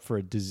sets you up for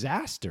a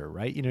disaster,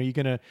 right? You're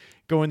going to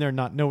go in there and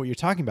not know what you're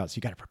talking about. So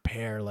you got to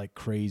prepare like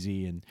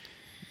crazy.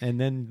 And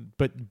then,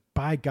 but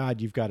by God,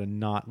 you've got to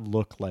not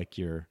look like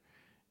you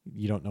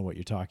don't know what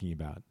you're talking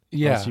about.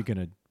 Yeah. Else you're going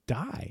to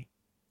die.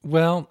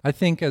 Well, I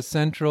think a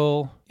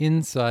central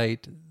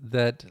insight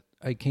that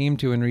I came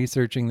to in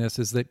researching this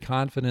is that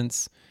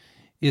confidence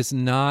is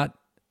not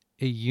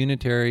a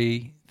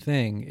unitary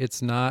thing.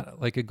 It's not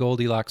like a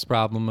Goldilocks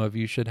problem of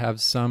you should be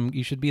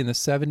in the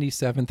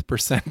 77th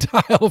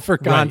percentile for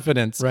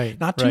confidence. Right.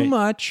 Not too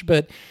much,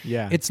 but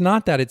yeah. It's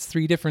not that. It's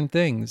three different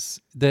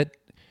things. That,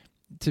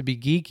 to be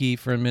geeky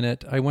for a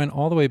minute, I went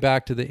all the way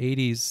back to the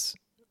 80s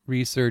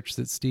research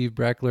that Steve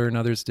Breckler and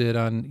others did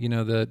on,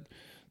 the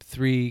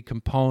three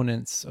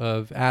components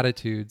of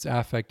attitudes: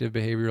 affective,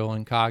 behavioral,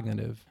 and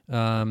cognitive.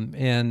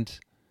 And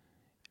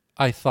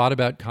I thought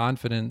about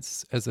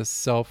confidence as a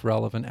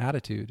self-relevant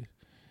attitude.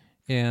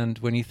 And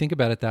when you think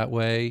about it that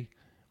way,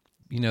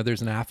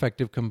 there's an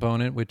affective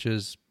component, which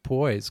is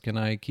poise. Can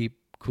I keep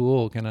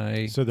cool? Can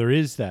I... So there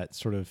is that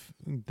sort of,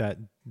 that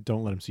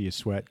don't let them see you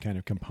sweat kind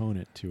of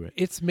component to it.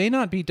 It may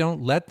not be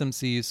don't let them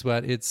see you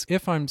sweat. It's,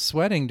 if I'm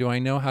sweating, do I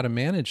know how to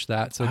manage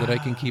that so that I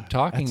can keep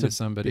talking to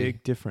somebody? That's a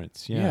big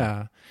difference.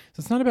 Yeah. So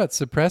it's not about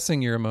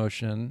suppressing your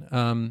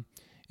emotion.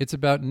 It's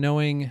about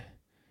knowing...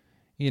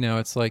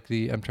 it's like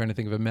I'm trying to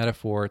think of a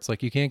metaphor. It's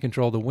like you can't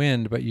control the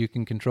wind, but you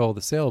can control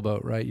the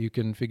sailboat, right? You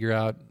can figure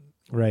out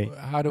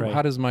how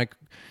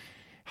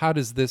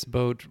does this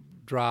boat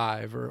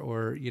drive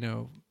or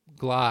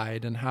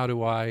glide, and how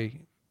do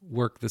I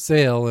work the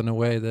sail in a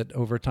way that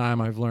over time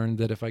I've learned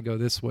that if I go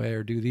this way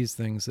or do these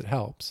things, it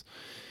helps.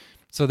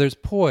 So there's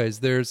poise,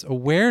 there's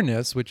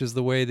awareness, which is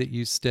the way that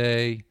you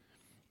stay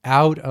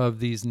out of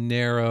these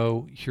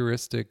narrow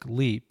heuristic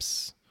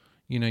leaps.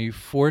 You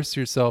force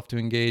yourself to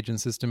engage in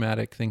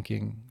systematic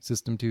thinking,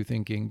 system 2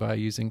 thinking, by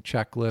using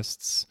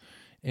checklists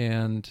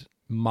and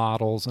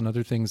models and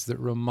other things that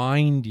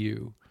remind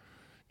you,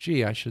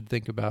 gee, I should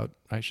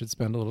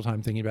spend a little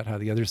time thinking about how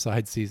the other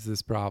side sees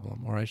this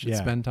problem, or I should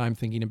spend time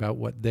thinking about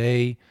what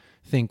they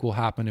think will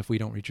happen if we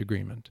don't reach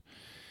agreement.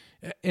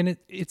 And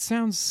it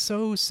sounds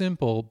so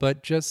simple,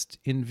 but just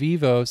in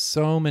vivo,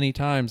 so many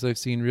times I've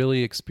seen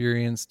really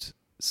experienced,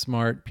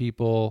 smart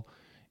people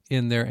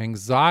in their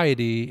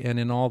anxiety and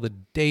in all the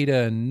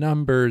data and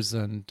numbers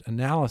and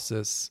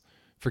analysis,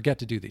 forget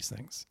to do these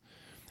things.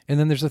 And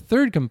then there's a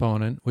third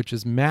component, which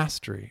is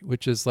mastery,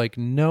 which is like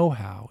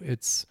know-how.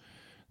 It's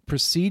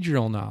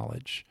procedural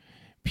knowledge.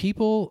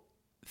 People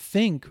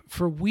think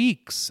for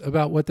weeks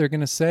about what they're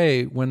going to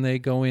say when they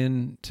go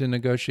in to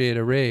negotiate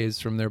a raise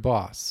from their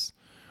boss,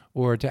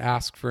 or to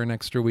ask for an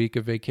extra week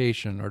of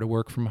vacation, or to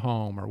work from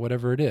home, or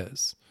whatever it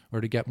is, or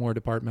to get more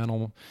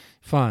departmental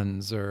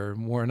funds, or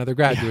another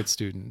graduate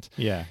student.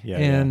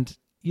 And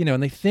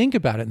they think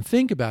about it and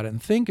think about it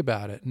and think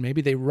about it. And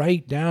maybe they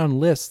write down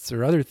lists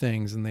or other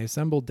things, and they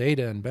assemble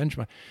data and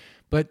benchmark.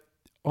 But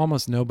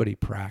almost nobody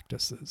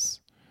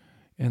practices.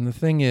 And the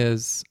thing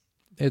is,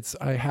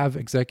 I have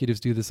executives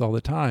do this all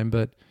the time,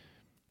 but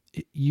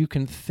you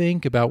can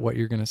think about what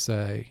you're going to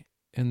say.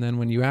 And then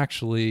when you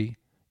actually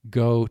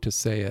go to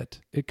say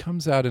it, it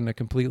comes out in a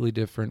completely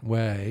different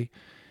way.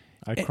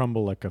 I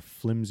crumble like a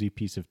flimsy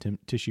piece of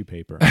tissue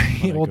paper.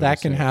 Well,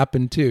 that can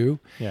happen too.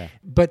 Yeah.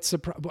 But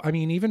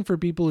even for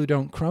people who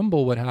don't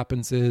crumble, what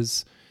happens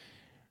is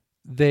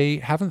they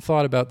haven't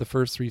thought about the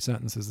first three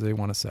sentences they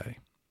want to say.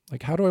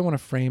 Like, how do I want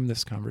to frame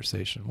this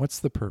conversation? What's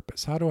the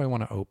purpose? How do I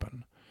want to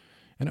open?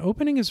 And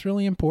opening is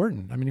really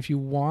important. I mean, if you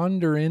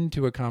wander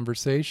into a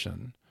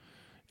conversation,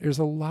 there's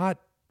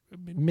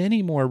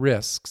many more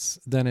risks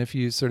than if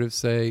you sort of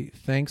say,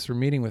 thanks for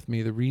meeting with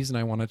me. The reason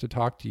I wanted to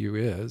talk to you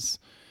is...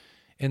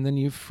 And then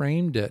you've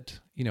framed it,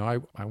 I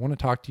want to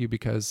talk to you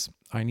because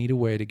I need a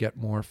way to get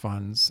more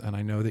funds, and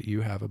I know that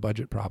you have a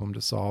budget problem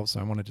to solve, so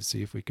I wanted to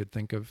see if we could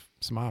think of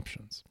some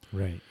options.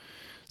 Right.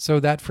 So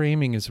that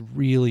framing is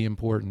really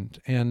important,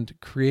 and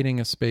creating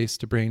a space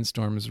to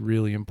brainstorm is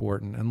really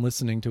important, and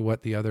listening to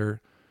what the other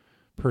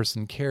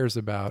person cares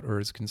about or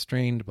is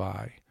constrained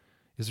by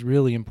is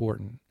really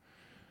important.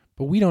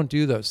 But we don't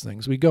do those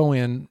things. We go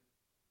in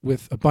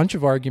with a bunch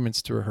of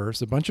arguments to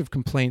rehearse, a bunch of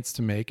complaints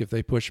to make if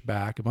they push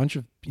back, a bunch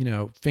of,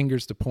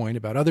 fingers to point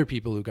about other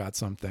people who got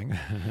something.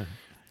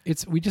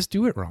 We just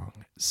do it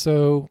wrong.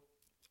 So,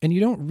 and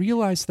you don't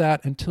realize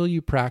that until you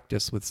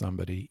practice with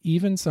somebody,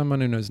 even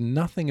someone who knows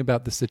nothing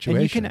about the situation.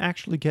 And you can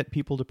actually get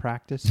people to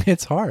practice?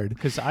 It's hard.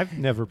 Because I've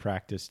never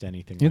practiced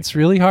anything like It's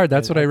really hard.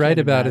 That's what I write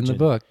about in the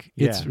book.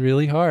 Yeah. It's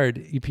really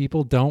hard.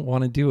 People don't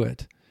want to do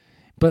it.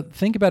 But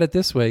think about it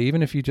this way.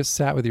 Even if you just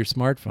sat with your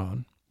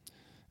smartphone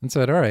and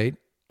said, all right,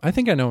 I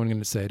think I know what I'm going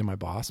to say to my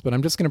boss, but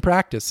I'm just going to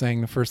practice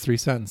saying the first three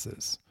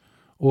sentences.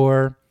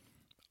 Or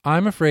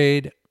I'm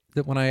afraid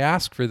that when I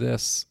ask for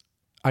this,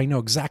 I know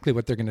exactly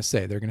what they're going to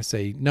say. They're going to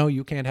say, no,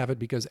 you can't have it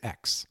because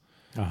X.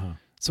 Uh-huh.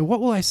 So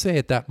what will I say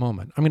at that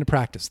moment? I'm going to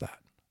practice that.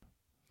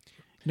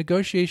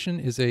 Negotiation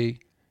is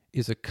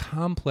a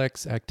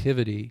complex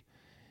activity.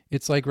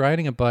 It's like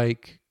riding a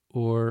bike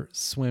or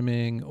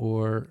swimming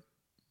or,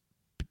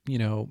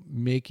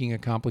 making a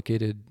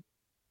complicated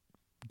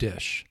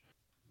dish.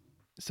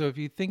 So if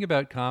you think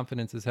about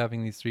confidence as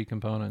having these three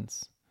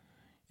components,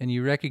 and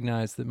you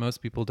recognize that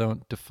most people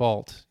don't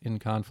default in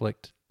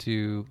conflict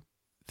to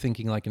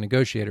thinking like a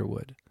negotiator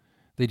would.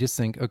 They just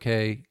think,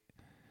 okay,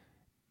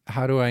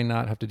 how do I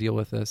not have to deal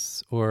with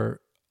this?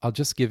 Or I'll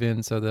just give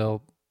in so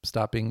they'll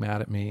stop being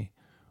mad at me.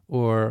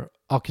 or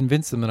I'll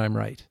convince them that I'm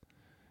right.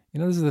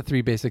 Those are the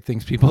three basic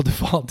things people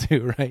default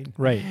to, right?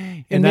 Right.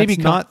 And maybe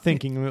that's not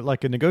thinking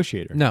like a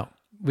negotiator. No,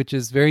 which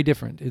is very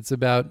different. It's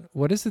about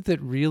what is it that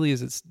really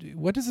is,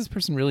 what does this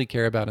person really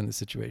care about in the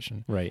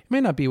situation? Right. It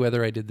may not be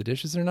whether I did the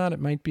dishes or not.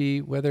 It might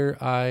be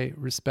whether I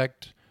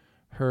respect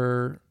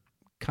her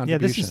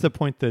contribution. Yeah, this is the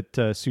point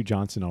that Sue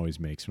Johnson always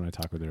makes when I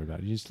talk with her about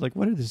it. She's like,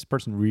 what does this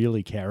person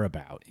really care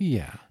about?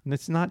 Yeah. And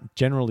it's not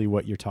generally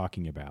what you're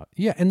talking about.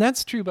 Yeah, and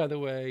that's true, by the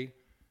way,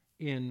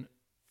 in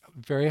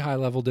very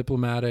high-level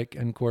diplomatic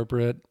and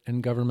corporate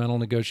and governmental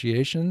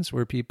negotiations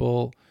where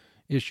people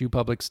issue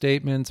public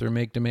statements or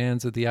make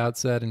demands at the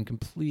outset and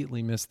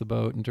completely miss the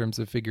boat in terms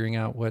of figuring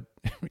out what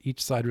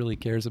each side really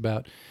cares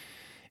about.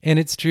 And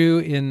it's true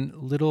in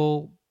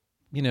little,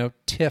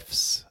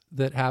 tiffs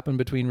that happen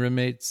between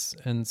roommates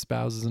and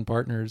spouses and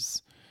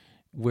partners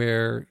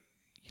where,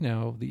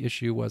 the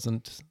issue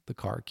wasn't the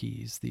car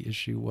keys. The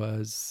issue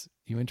was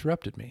you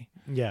interrupted me.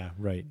 Yeah,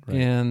 right.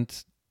 And,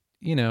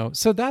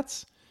 so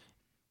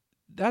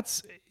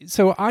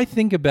so I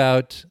think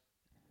about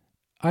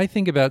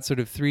sort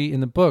of three, in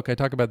the book, I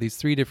talk about these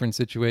three different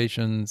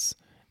situations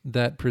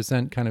that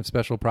present kind of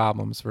special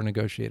problems for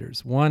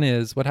negotiators. One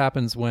is what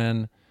happens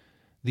when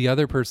the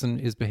other person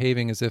is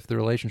behaving as if the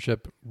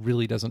relationship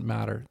really doesn't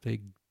matter.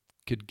 They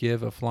could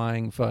give a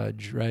flying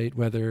fudge, right?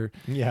 Whether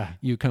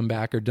you come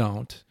back or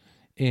don't.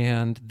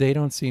 And they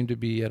don't seem to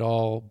be at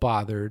all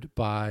bothered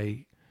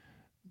by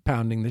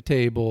pounding the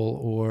table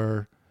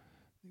or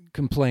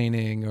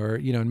complaining or,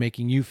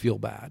 making you feel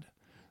bad.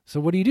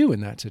 So what do you do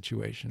in that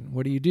situation?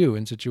 What do you do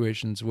in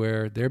situations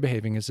where they're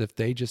behaving as if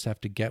they just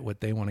have to get what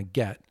they want to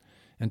get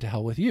and to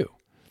hell with you?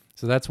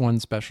 So that's one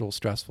special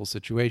stressful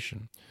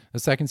situation. The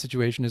second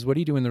situation is what do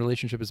you do when the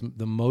relationship is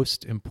the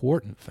most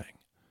important thing?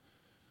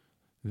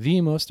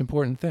 The most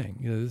important thing.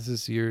 This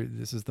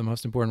is the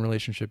most important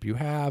relationship you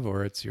have,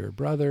 or it's your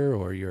brother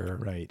or your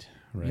right.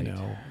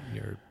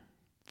 Your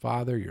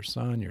father, your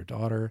son, your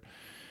daughter.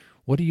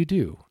 What do you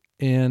do?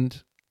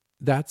 And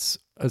that's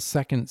there's a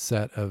second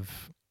set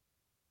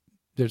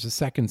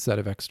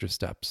of extra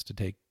steps to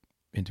take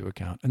into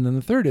account. And then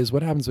the third is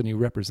what happens when you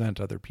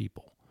represent other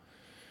people.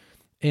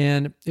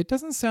 And it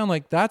doesn't sound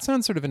like, that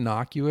sounds sort of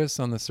innocuous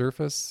on the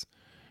surface,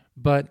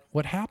 but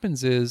what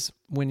happens is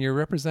when you're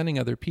representing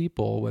other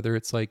people, whether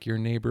it's like your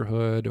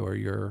neighborhood or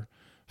your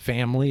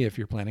family, if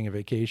you're planning a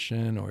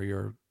vacation, or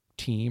your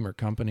team or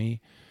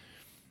company,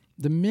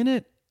 the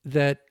minute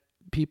that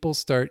people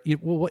start,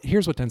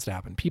 here's what tends to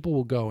happen. People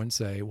will go and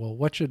say, well,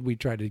 what should we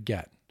try to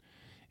get?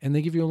 And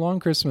they give you a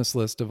long Christmas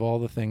list of all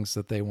the things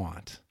that they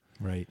want.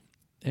 Right.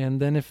 And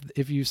then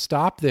if you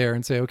stop there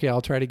and say, okay,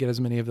 I'll try to get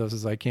as many of those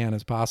as I can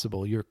as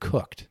possible, you're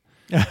cooked.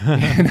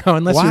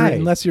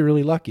 Unless you're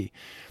really lucky.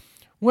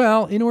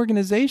 Well, in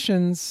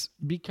organizations,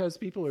 because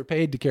people are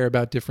paid to care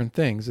about different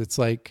things, it's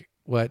like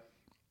what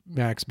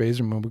Max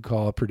Bazerman would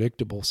call a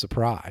predictable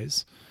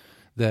surprise,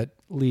 that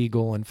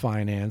legal and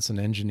finance and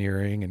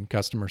engineering and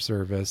customer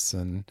service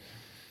and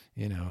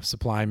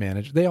supply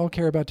management, they all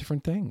care about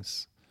different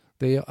things.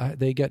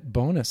 They get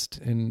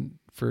bonused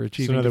for achieving different goals.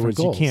 So in other words,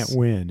 you can't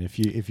win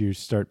if you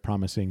start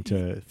promising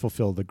to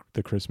fulfill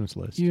the Christmas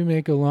list. You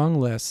make a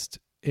long list.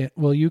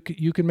 Well, you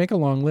can make a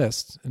long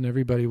list, and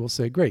everybody will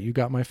say, "Great, you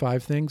got my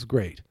 5 things.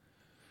 Great."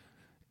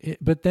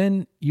 But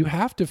then you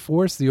have to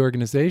force the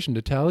organization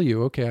to tell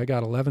you, "Okay, I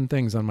got 11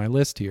 things on my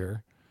list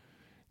here.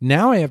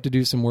 Now I have to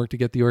do some work to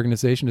get the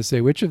organization to say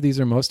which of these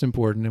are most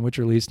important and which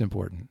are least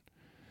important."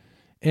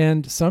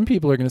 And some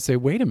people are going to say,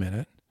 "Wait a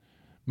minute.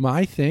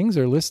 My things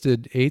are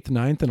listed 8th,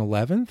 9th, and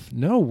 11th?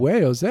 No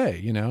way, Jose,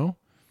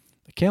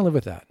 I can't live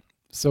with that."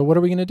 So what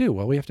are we going to do?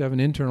 Well, we have to have an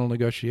internal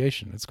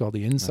negotiation. It's called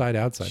the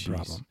inside-outside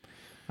problem.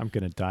 I'm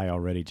going to die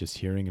already just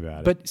hearing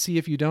about it. But see,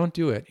 if you don't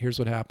do it, here's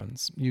what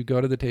happens. You go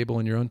to the table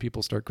and your own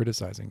people start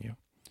criticizing you.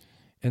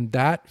 And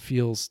that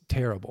feels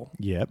terrible.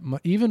 Yep.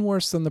 Even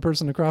worse than the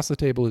person across the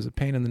table is a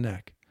pain in the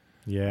neck.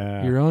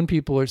 Yeah. Your own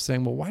people are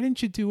saying, well, why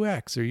didn't you do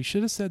X? Or you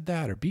should have said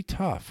that, or be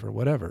tough, or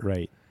whatever.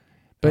 Right.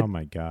 But oh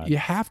my God. You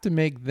have to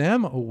make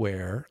them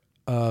aware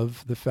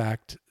of the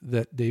fact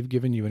that they've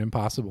given you an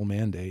impossible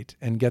mandate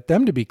and get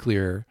them to be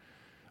clear,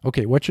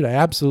 okay, what should I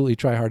absolutely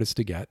try hardest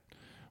to get?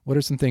 What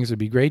are some things that would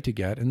be great to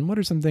get? And what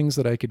are some things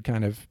that I could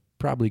kind of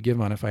probably give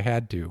on if I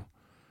had to,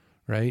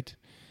 right?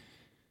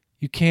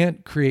 You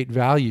can't create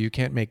value. You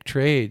can't make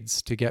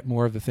trades to get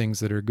more of the things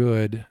that are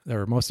good, that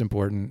are most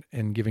important,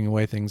 and giving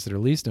away things that are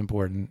least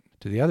important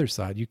to the other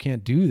side. You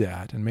can't do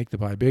that and make the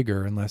pie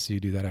bigger unless you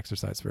do that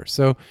exercise first.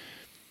 So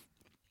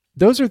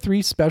those are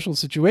 3 special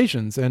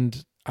situations.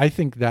 And I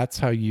think that's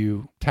how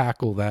you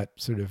tackle that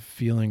sort of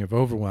feeling of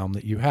overwhelm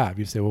that you have.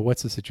 You say, well,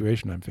 what's the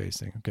situation I'm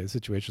facing? Okay, the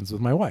situation's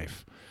with my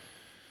wife.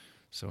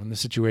 So in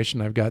this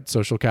situation, I've got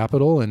social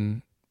capital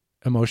and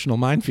emotional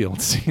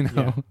minefields,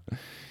 Yeah.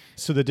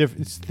 So the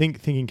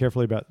thinking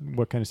carefully about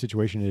what kind of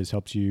situation it is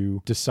helps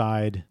you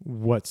decide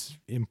what's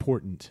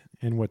important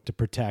and what to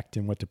protect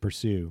and what to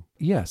pursue.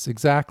 Yes,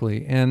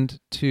 exactly. And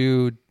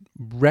to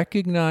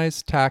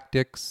recognize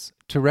tactics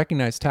to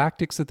recognize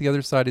tactics that the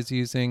other side is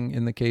using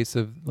in the case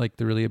of like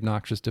the really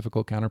obnoxious,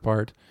 difficult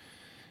counterpart,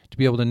 to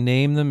be able to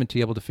name them and to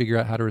be able to figure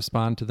out how to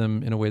respond to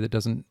them in a way that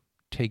doesn't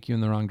take you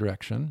in the wrong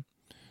direction,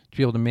 to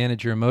be able to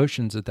manage your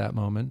emotions at that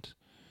moment,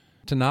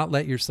 to not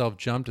let yourself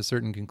jump to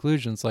certain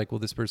conclusions like, well,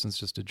 this person's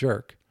just a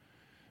jerk,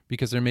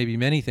 because there may be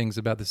many things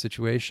about the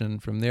situation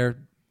from their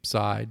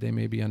side. They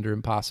may be under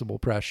impossible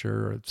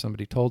pressure, or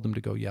somebody told them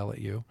to go yell at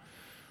you.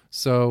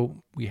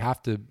 So we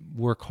have to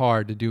work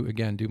hard to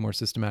do more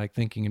systematic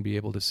thinking and be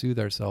able to soothe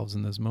ourselves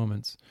in those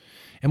moments.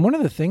 And one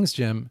of the things,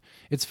 Jim,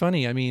 it's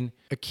funny. I mean,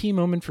 a key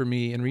moment for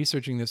me in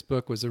researching this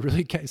book was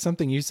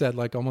something you said,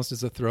 like almost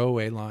as a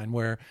throwaway line,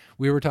 where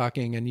we were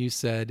talking and you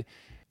said,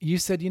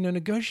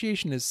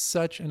 negotiation is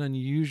such an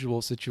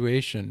unusual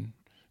situation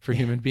for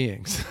human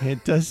beings.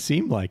 It does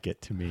seem like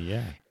it to me,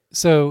 yeah.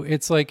 So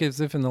it's like as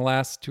if in the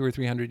last 200 or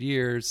 300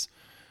 years,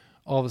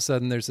 all of a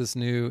sudden there's this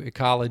new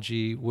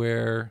ecology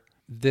where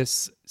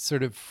this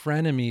sort of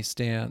frenemy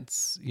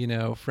stance,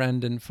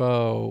 Friend and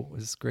Foe,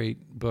 this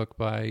great book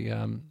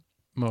by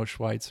Mo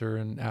Schweitzer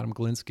and Adam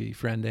Galinsky,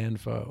 Friend and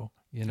Foe,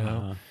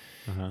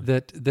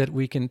 that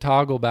we can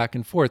toggle back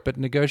and forth. But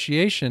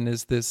negotiation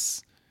is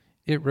this,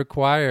 it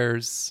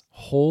requires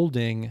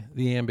holding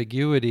the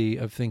ambiguity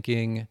of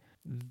thinking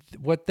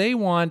what they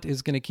want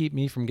is going to keep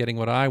me from getting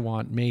what I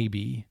want,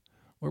 maybe,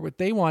 or what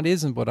they want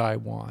isn't what I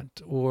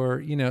want,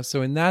 or,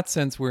 so in that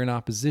sense, we're in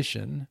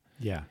opposition.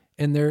 Yeah.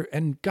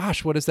 And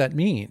gosh, what does that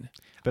mean?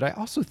 But I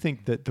also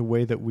think that the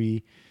way that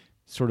we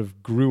sort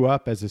of grew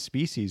up as a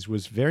species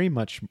was very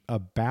much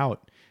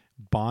about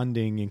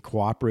bonding and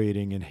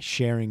cooperating and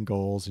sharing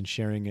goals and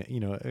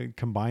sharing,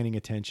 combining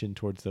attention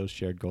towards those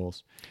shared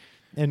goals.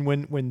 And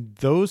when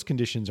those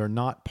conditions are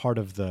not part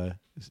of the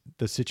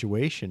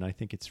situation, I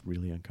think it's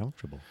really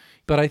uncomfortable.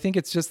 But I think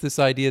it's just this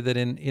idea that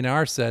in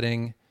our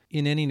setting,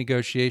 in any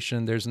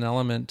negotiation, there's an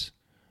element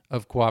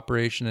of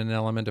cooperation and an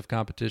element of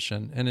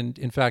competition. And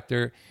in fact,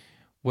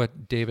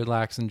 what David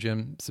Lax and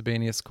Jim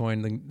Sebenius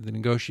coined the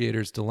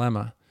negotiator's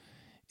dilemma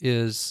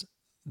is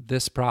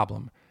this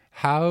problem.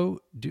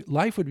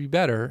 Life would be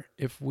better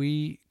if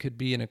we could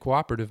be in a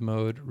cooperative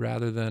mode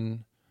rather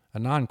than a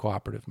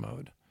non-cooperative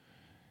mode.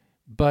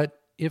 But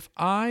if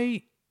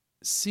I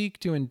seek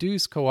to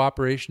induce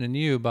cooperation in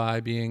you by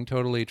being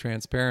totally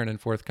transparent and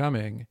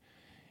forthcoming,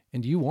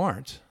 and you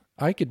aren't,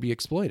 I could be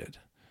exploited.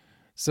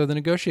 So the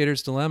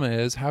negotiator's dilemma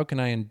is, how can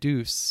I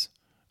induce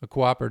a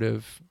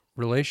cooperative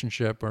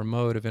relationship or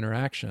mode of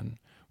interaction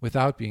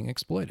without being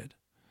exploited?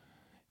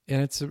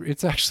 And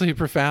it's actually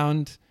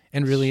profound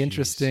and really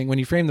interesting. When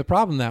you frame the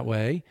problem that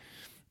way,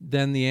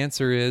 then the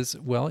answer is,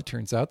 well, it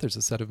turns out there's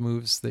a set of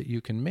moves that you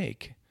can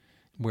make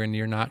when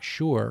you're not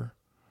sure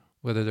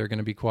whether they're going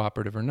to be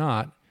cooperative or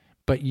not,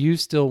 but you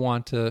still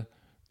want to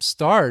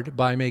start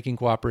by making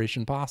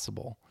cooperation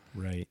possible.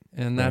 Right.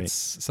 And that's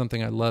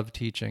something I love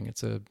teaching.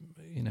 It's a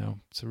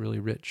really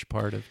rich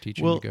part of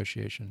teaching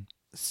negotiation.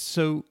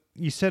 So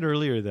you said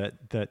earlier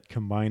that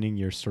combining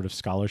your sort of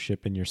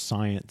scholarship and your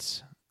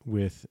science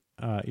with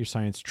your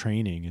science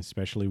training,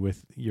 especially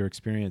with your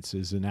experience,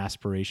 is an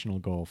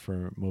aspirational goal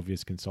for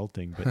Movius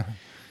Consulting. But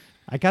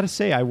I got to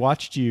say, I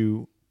watched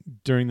you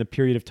during the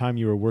period of time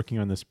you were working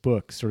on this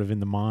book, sort of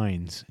in the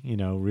mines,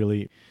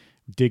 really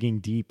digging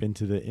deep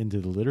into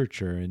the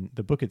literature. And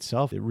the book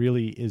itself, it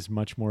really is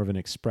much more of an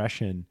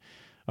expression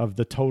of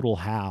the total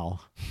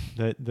Hal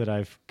that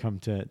I've come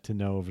to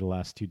know over the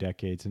last 2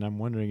 decades. And I'm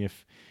wondering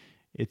if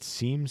it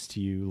seems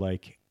to you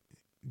like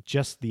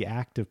just the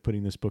act of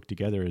putting this book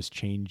together has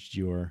changed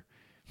your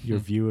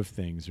view of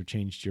things, or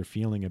changed your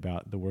feeling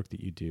about the work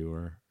that you do,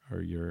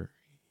 or your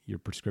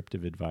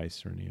prescriptive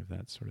advice, or any of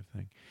that sort of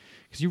thing.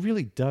 Because you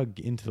really dug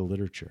into the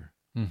literature.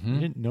 Mm-hmm. You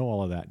didn't know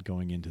all of that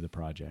going into the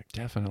project.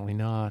 Definitely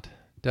not.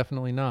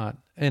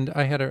 And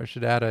I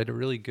should add, I had a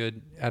really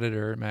good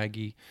editor,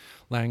 Maggie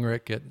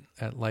Langrick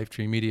at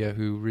Lifetree Media,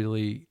 who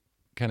really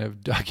kind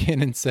of dug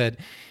in and said,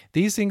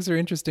 these things are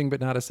interesting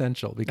but not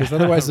essential, because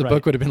otherwise the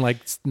book would have been like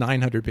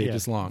 900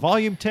 pages long.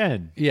 Volume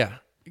 10. Yeah,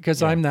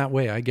 because I'm that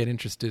way. I get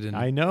interested in a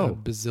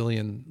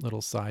bazillion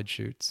little side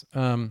shoots.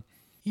 Am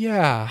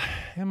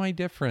I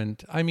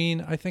different? I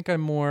mean, I think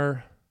I'm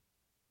more...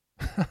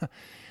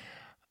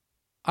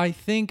 I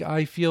think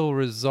I feel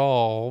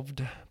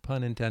resolved,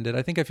 pun intended.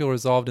 I think I feel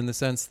resolved in the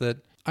sense that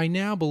I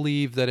now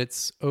believe that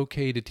it's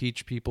okay to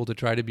teach people to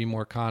try to be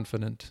more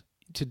confident,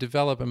 to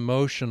develop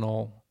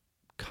emotional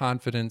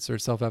confidence or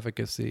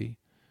self-efficacy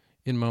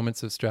in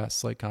moments of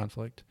stress like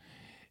conflict,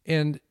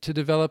 and to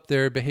develop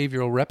their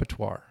behavioral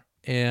repertoire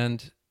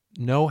and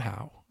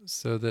know-how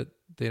so that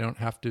they don't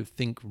have to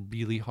think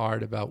really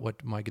hard about what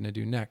am I going to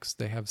do next.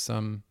 They have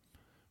some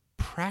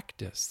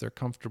practice. They're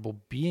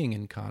comfortable being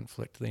in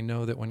conflict. They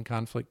know that when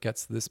conflict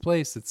gets to this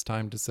place, it's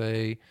time to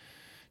say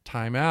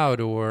time out,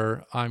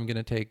 or I'm going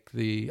to take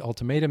the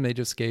ultimatum they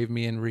just gave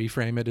me and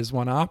reframe it as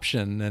one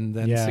option and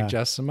then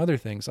suggest some other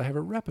things. I have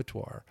a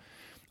repertoire.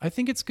 I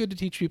think it's good to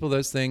teach people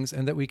those things,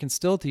 and that we can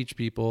still teach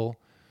people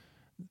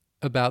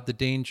about the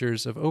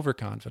dangers of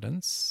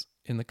overconfidence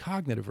in the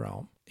cognitive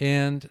realm.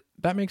 And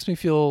that makes me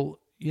feel,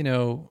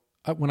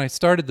 when I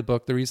started the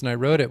book, the reason I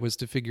wrote it was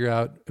to figure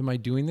out, am I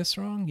doing this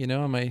wrong?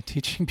 Am I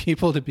teaching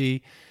people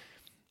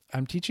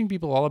I'm teaching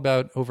people all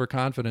about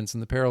overconfidence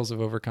and the perils of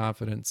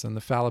overconfidence and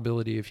the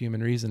fallibility of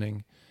human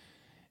reasoning.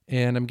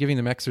 And I'm giving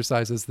them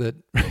exercises that,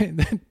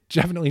 that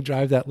definitely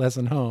drive that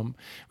lesson home,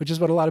 which is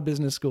what a lot of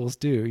business schools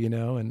do,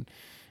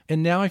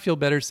 And now I feel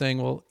better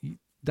saying, well,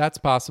 that's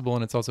possible.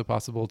 And it's also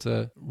possible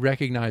to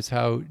recognize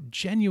how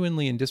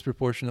genuinely and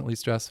disproportionately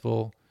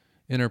stressful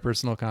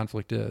interpersonal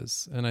conflict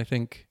is. And I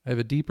think I have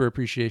a deeper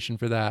appreciation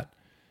for that.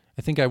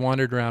 I think I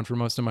wandered around for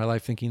most of my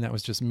life thinking that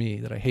was just me,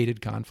 that I hated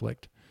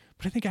conflict.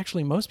 But I think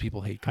actually most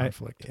people hate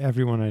conflict.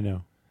 Everyone I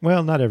know.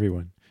 Well, not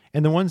everyone.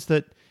 And the ones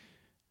that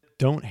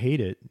don't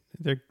hate it,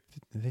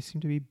 they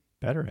seem to be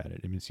better at it.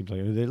 I mean, it seems like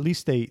at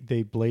least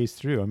they blaze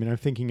through. I mean, I'm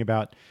thinking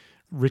about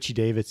Richie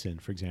Davidson,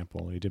 for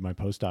example, who did my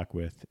postdoc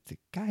with. The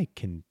guy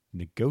can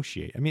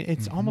negotiate. I mean,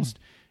 it's almost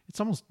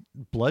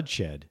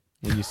bloodshed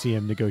when you see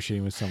him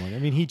negotiating with someone. I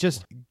mean, he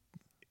just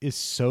is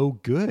so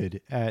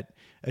good at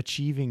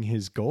achieving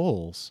his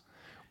goals.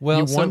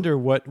 Well, you wonder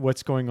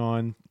what's going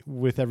on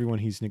with everyone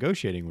he's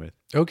negotiating with.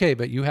 Okay,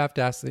 but you have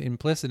to ask, the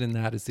implicit in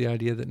that is the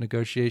idea that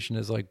negotiation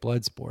is like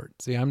blood sport.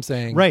 See, I'm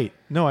saying... Right.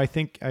 No, I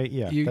think, that's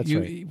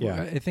right.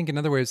 Yeah. I think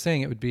another way of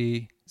saying it would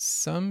be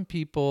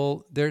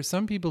there are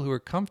some people who are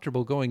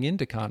comfortable going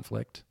into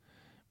conflict,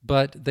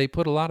 but they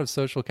put a lot of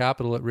social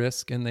capital at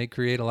risk and they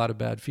create a lot of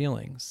bad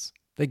feelings.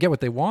 They get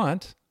what they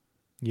want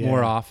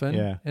more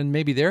often, and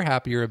maybe they're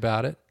happier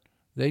about it.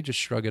 They just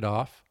shrug it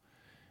off.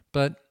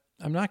 But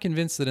I'm not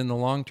convinced that in the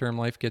long term,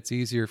 life gets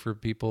easier for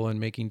people and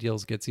making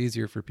deals gets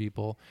easier for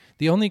people.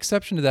 The only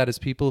exception to that is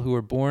people who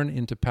are born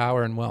into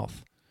power and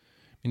wealth.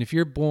 I mean, if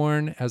you're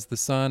born as the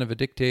son of a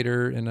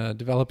dictator in a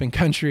developing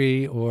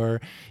country,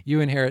 or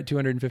you inherit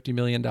 $250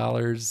 million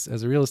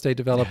as a real estate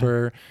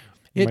developer,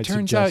 it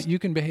turns out you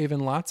can behave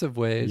in lots of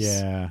ways.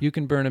 Yeah. You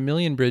can burn 1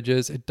 million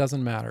bridges. It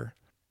doesn't matter.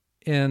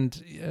 And,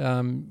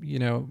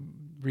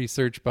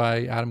 research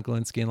by Adam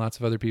Galinsky and lots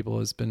of other people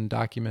has been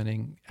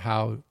documenting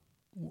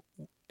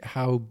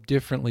how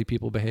differently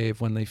people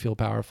behave when they feel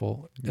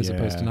powerful as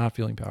opposed to not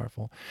feeling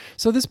powerful.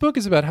 So this book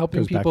is about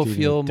helping people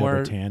feel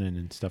more... Tannen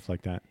and stuff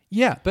like that.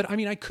 Yeah, but I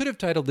mean, I could have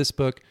titled this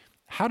book,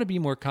 How to Be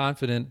More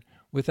Confident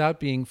Without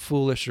Being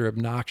Foolish or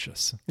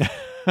Obnoxious.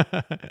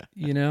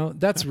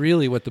 That's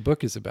really what the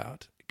book is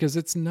about. Because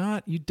it's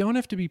not, you don't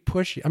have to be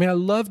pushy. I mean, I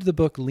loved the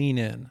book Lean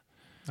In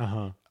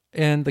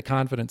and The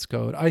Confidence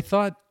Code. I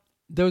thought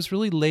those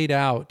really laid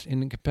out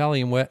in a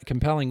compelling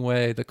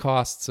way the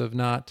costs of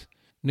not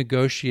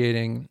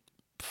negotiating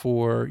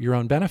for your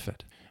own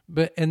benefit.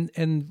 But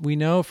and we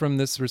know from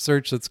this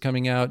research that's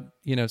coming out,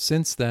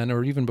 since then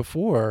or even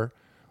before,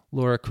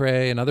 Laura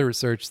Cray and other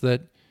research,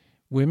 that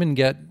women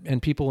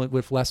and people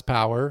with less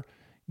power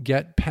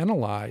get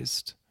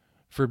penalized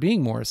for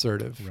being more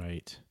assertive.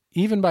 Right.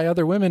 Even by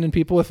other women and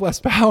people with less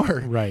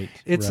power. Right.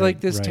 It's like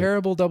this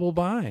terrible double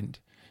bind.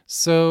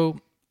 So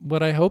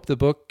what I hope the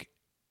book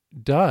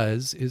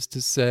does is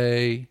to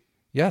say,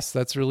 yes,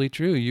 that's really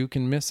true. You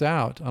can miss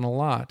out on a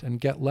lot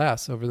and get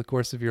less over the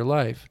course of your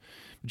life.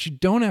 But you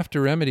don't have to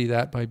remedy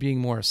that by being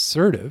more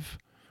assertive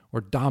or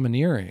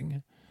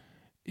domineering.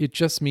 It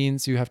just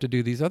means you have to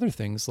do these other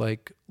things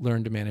like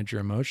learn to manage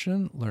your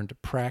emotion, learn to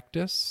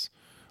practice,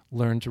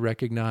 learn to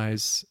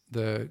recognize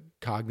the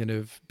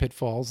cognitive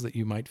pitfalls that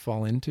you might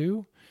fall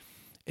into.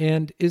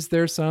 And is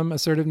there some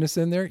assertiveness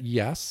in there?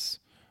 Yes,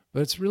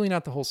 but it's really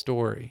not the whole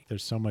story.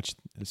 There's so much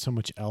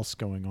else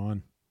going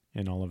on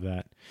in all of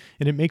that.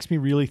 And it makes me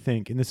really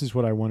think, and this is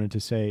what I wanted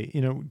to say,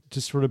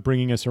 just sort of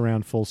bringing us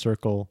around full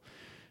circle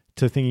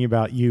to thinking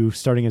about you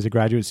starting as a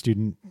graduate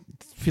student,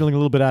 feeling a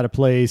little bit out of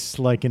place,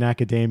 like in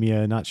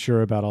academia, not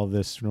sure about all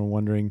this,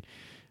 wondering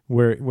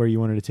where you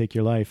wanted to take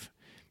your life.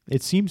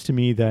 It seems to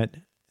me that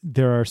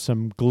there are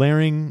some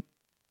glaring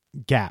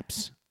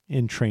gaps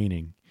in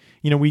training.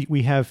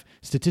 We have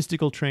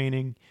statistical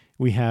training,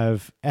 we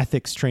have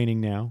ethics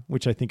training now,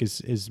 which I think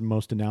is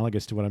most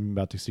analogous to what I'm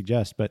about to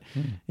suggest. But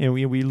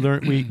we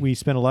learn we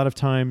spend a lot of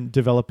time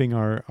developing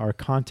our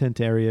content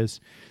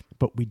areas,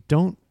 but we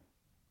don't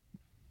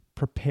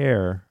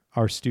prepare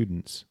our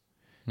students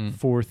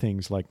for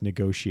things like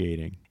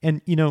negotiating.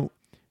 And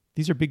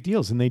these are big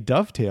deals, and they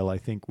dovetail, I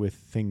think, with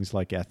things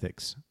like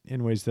ethics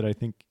in ways that I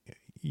think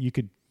you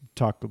could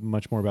talk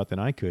much more about than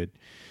I could.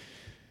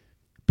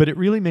 But it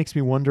really makes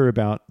me wonder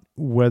about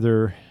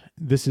whether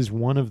this is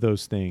one of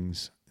those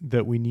things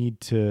that we need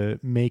to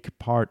make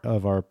part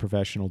of our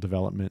professional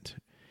development.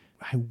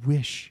 I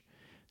wish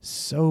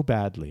so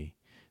badly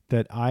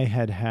that I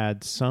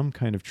had some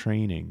kind of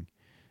training,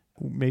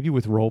 maybe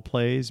with role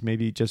plays,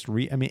 maybe just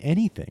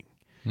anything,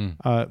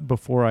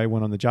 before I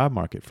went on the job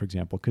market, for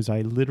example, because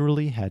I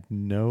literally had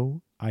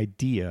no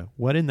idea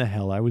what in the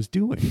hell I was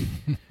doing.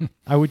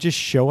 I would just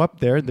show up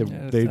there. I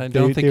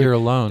don't think you're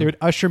alone. They would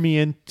usher me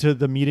into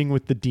the meeting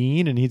with the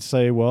dean, and he'd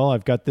say, well,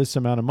 I've got this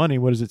amount of money.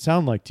 What does it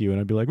sound like to you?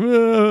 And I'd be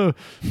like,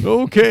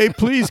 okay,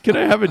 please, can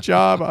I have a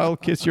job? I'll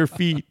kiss your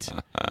feet.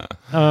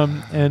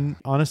 And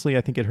honestly,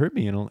 I think it hurt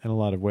me in a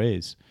lot of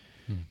ways.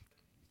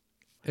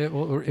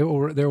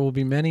 There will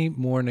be many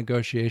more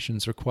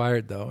negotiations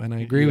required, though. And I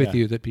agree with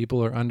you that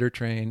people are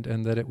undertrained,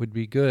 and that it would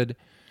be good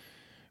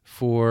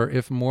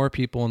if more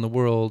people in the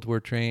world were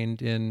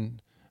trained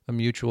in a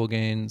mutual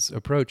gains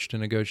approach to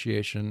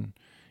negotiation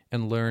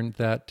and learned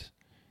that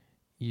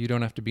you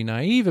don't have to be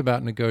naive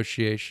about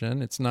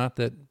negotiation. It's not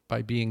that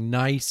by being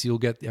nice, you'll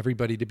get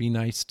everybody to be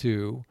nice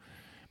too,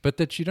 but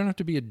that you don't have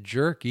to be a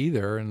jerk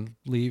either and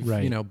leave,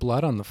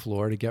 blood on the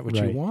floor to get what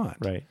you want.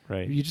 Right.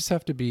 You just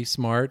have to be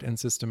smart and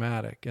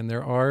systematic. And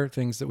there are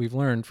things that we've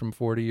learned from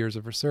 40 years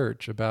of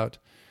research about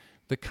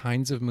the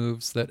kinds of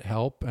moves that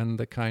help and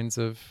the kinds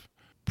of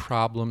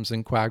problems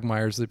and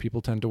quagmires that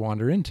people tend to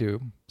wander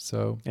into.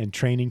 And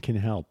training can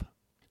help.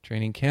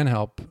 Training can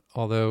help,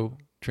 although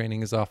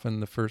training is often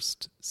the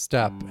first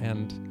step,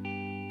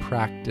 and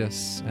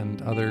practice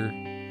and other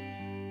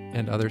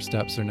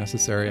steps are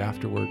necessary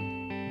afterward.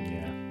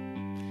 Yeah.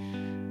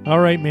 All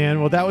right, man.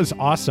 Well, that was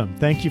awesome.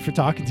 Thank you for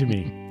talking to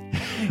me.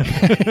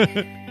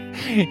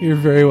 You're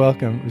very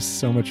welcome. It was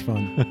so much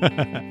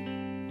fun.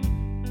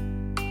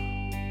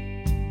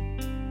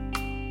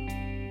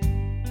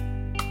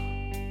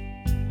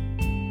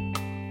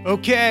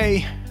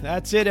 Okay,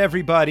 that's it,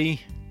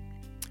 everybody.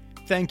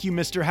 Thank you,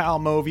 Mr. Hal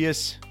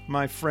Movius,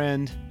 my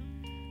friend.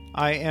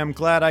 I am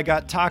glad I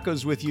got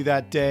tacos with you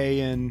that day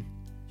in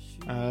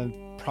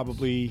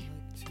probably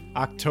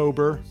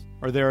October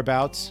or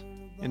thereabouts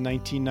in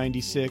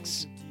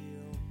 1996.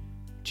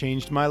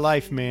 Changed my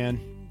life, man.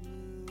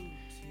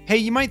 Hey,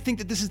 you might think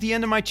that this is the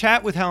end of my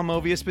chat with Hal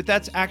Movius, but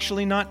that's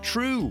actually not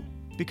true,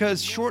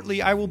 because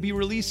shortly I will be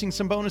releasing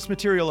some bonus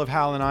material of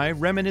Hal and I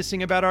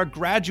reminiscing about our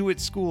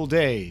graduate school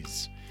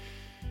days.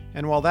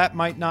 And while that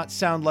might not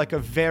sound like a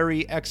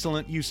very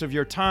excellent use of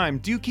your time,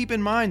 do keep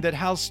in mind that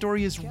Hal's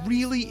story is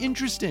really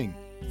interesting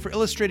for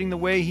illustrating the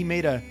way he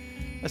made a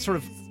sort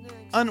of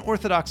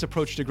unorthodox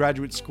approach to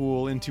graduate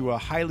school into a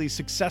highly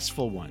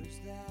successful one.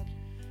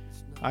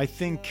 I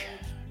think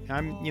I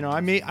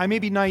may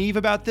be naive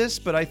about this,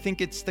 but I think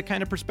it's the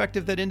kind of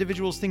perspective that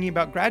individuals thinking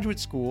about graduate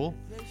school,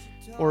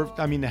 or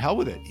the hell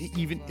with it,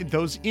 even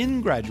those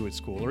in graduate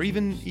school, or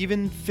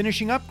even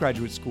finishing up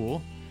graduate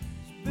school,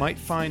 might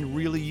find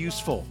really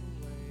useful.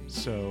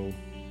 So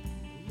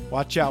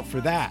watch out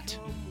for that.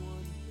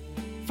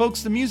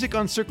 Folks, the music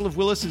on Circle of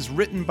Willis is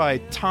written by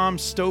Tom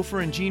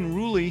Stouffer and Gene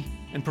Rulli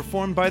and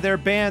performed by their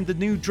band, The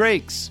New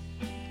Drakes.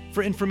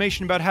 For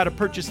information about how to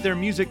purchase their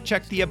music,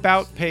 check the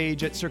About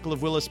page at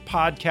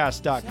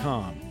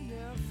circleofwillispodcast.com.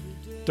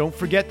 Don't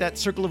forget that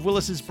Circle of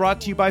Willis is brought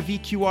to you by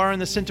VQR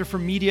and the Center for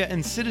Media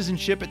and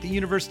Citizenship at the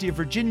University of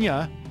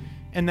Virginia,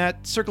 and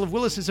that Circle of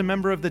Willis is a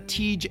member of the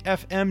TEEJ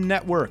FM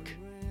network.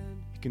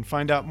 You can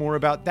find out more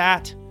about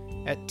that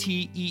at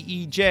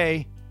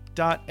teej.fm.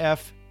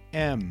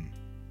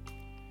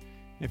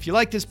 If you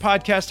like this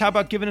podcast, how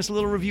about giving us a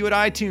little review at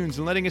iTunes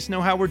and letting us know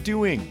how we're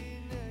doing?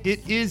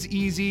 It is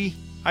easy.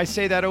 I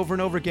say that over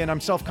and over again. I'm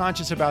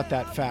self-conscious about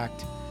that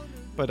fact.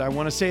 But I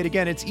want to say it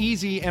again. It's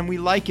easy and we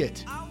like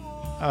it.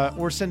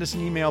 Or send us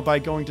an email by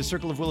going to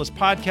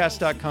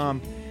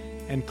circleofwillispodcast.com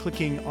and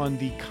clicking on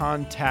the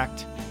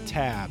Contact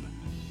tab.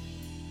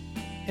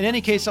 In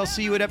any case, I'll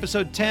see you at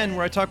episode 10,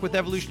 where I talk with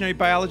evolutionary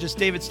biologist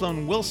David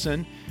Sloan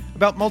Wilson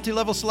about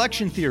multi-level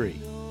selection theory,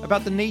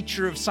 about the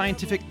nature of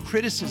scientific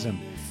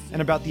criticism,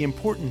 and about the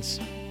importance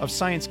of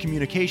science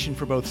communication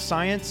for both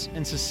science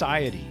and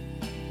society.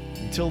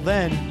 Until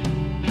then,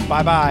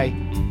 bye-bye.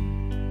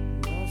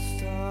 Now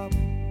stop,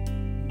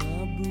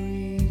 now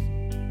breathe,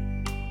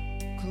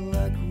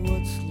 collect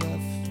what's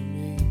left for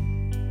me,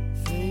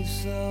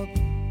 face up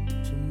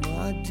to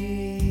my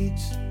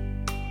deeds,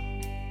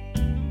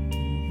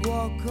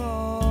 walk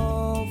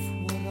off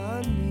what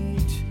I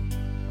need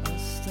to. I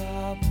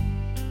stop,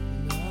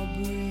 now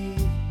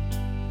breathe,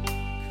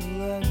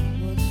 collect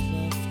what's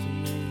left of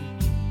me,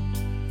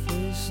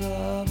 face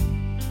up to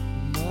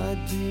my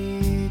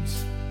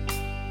deeds.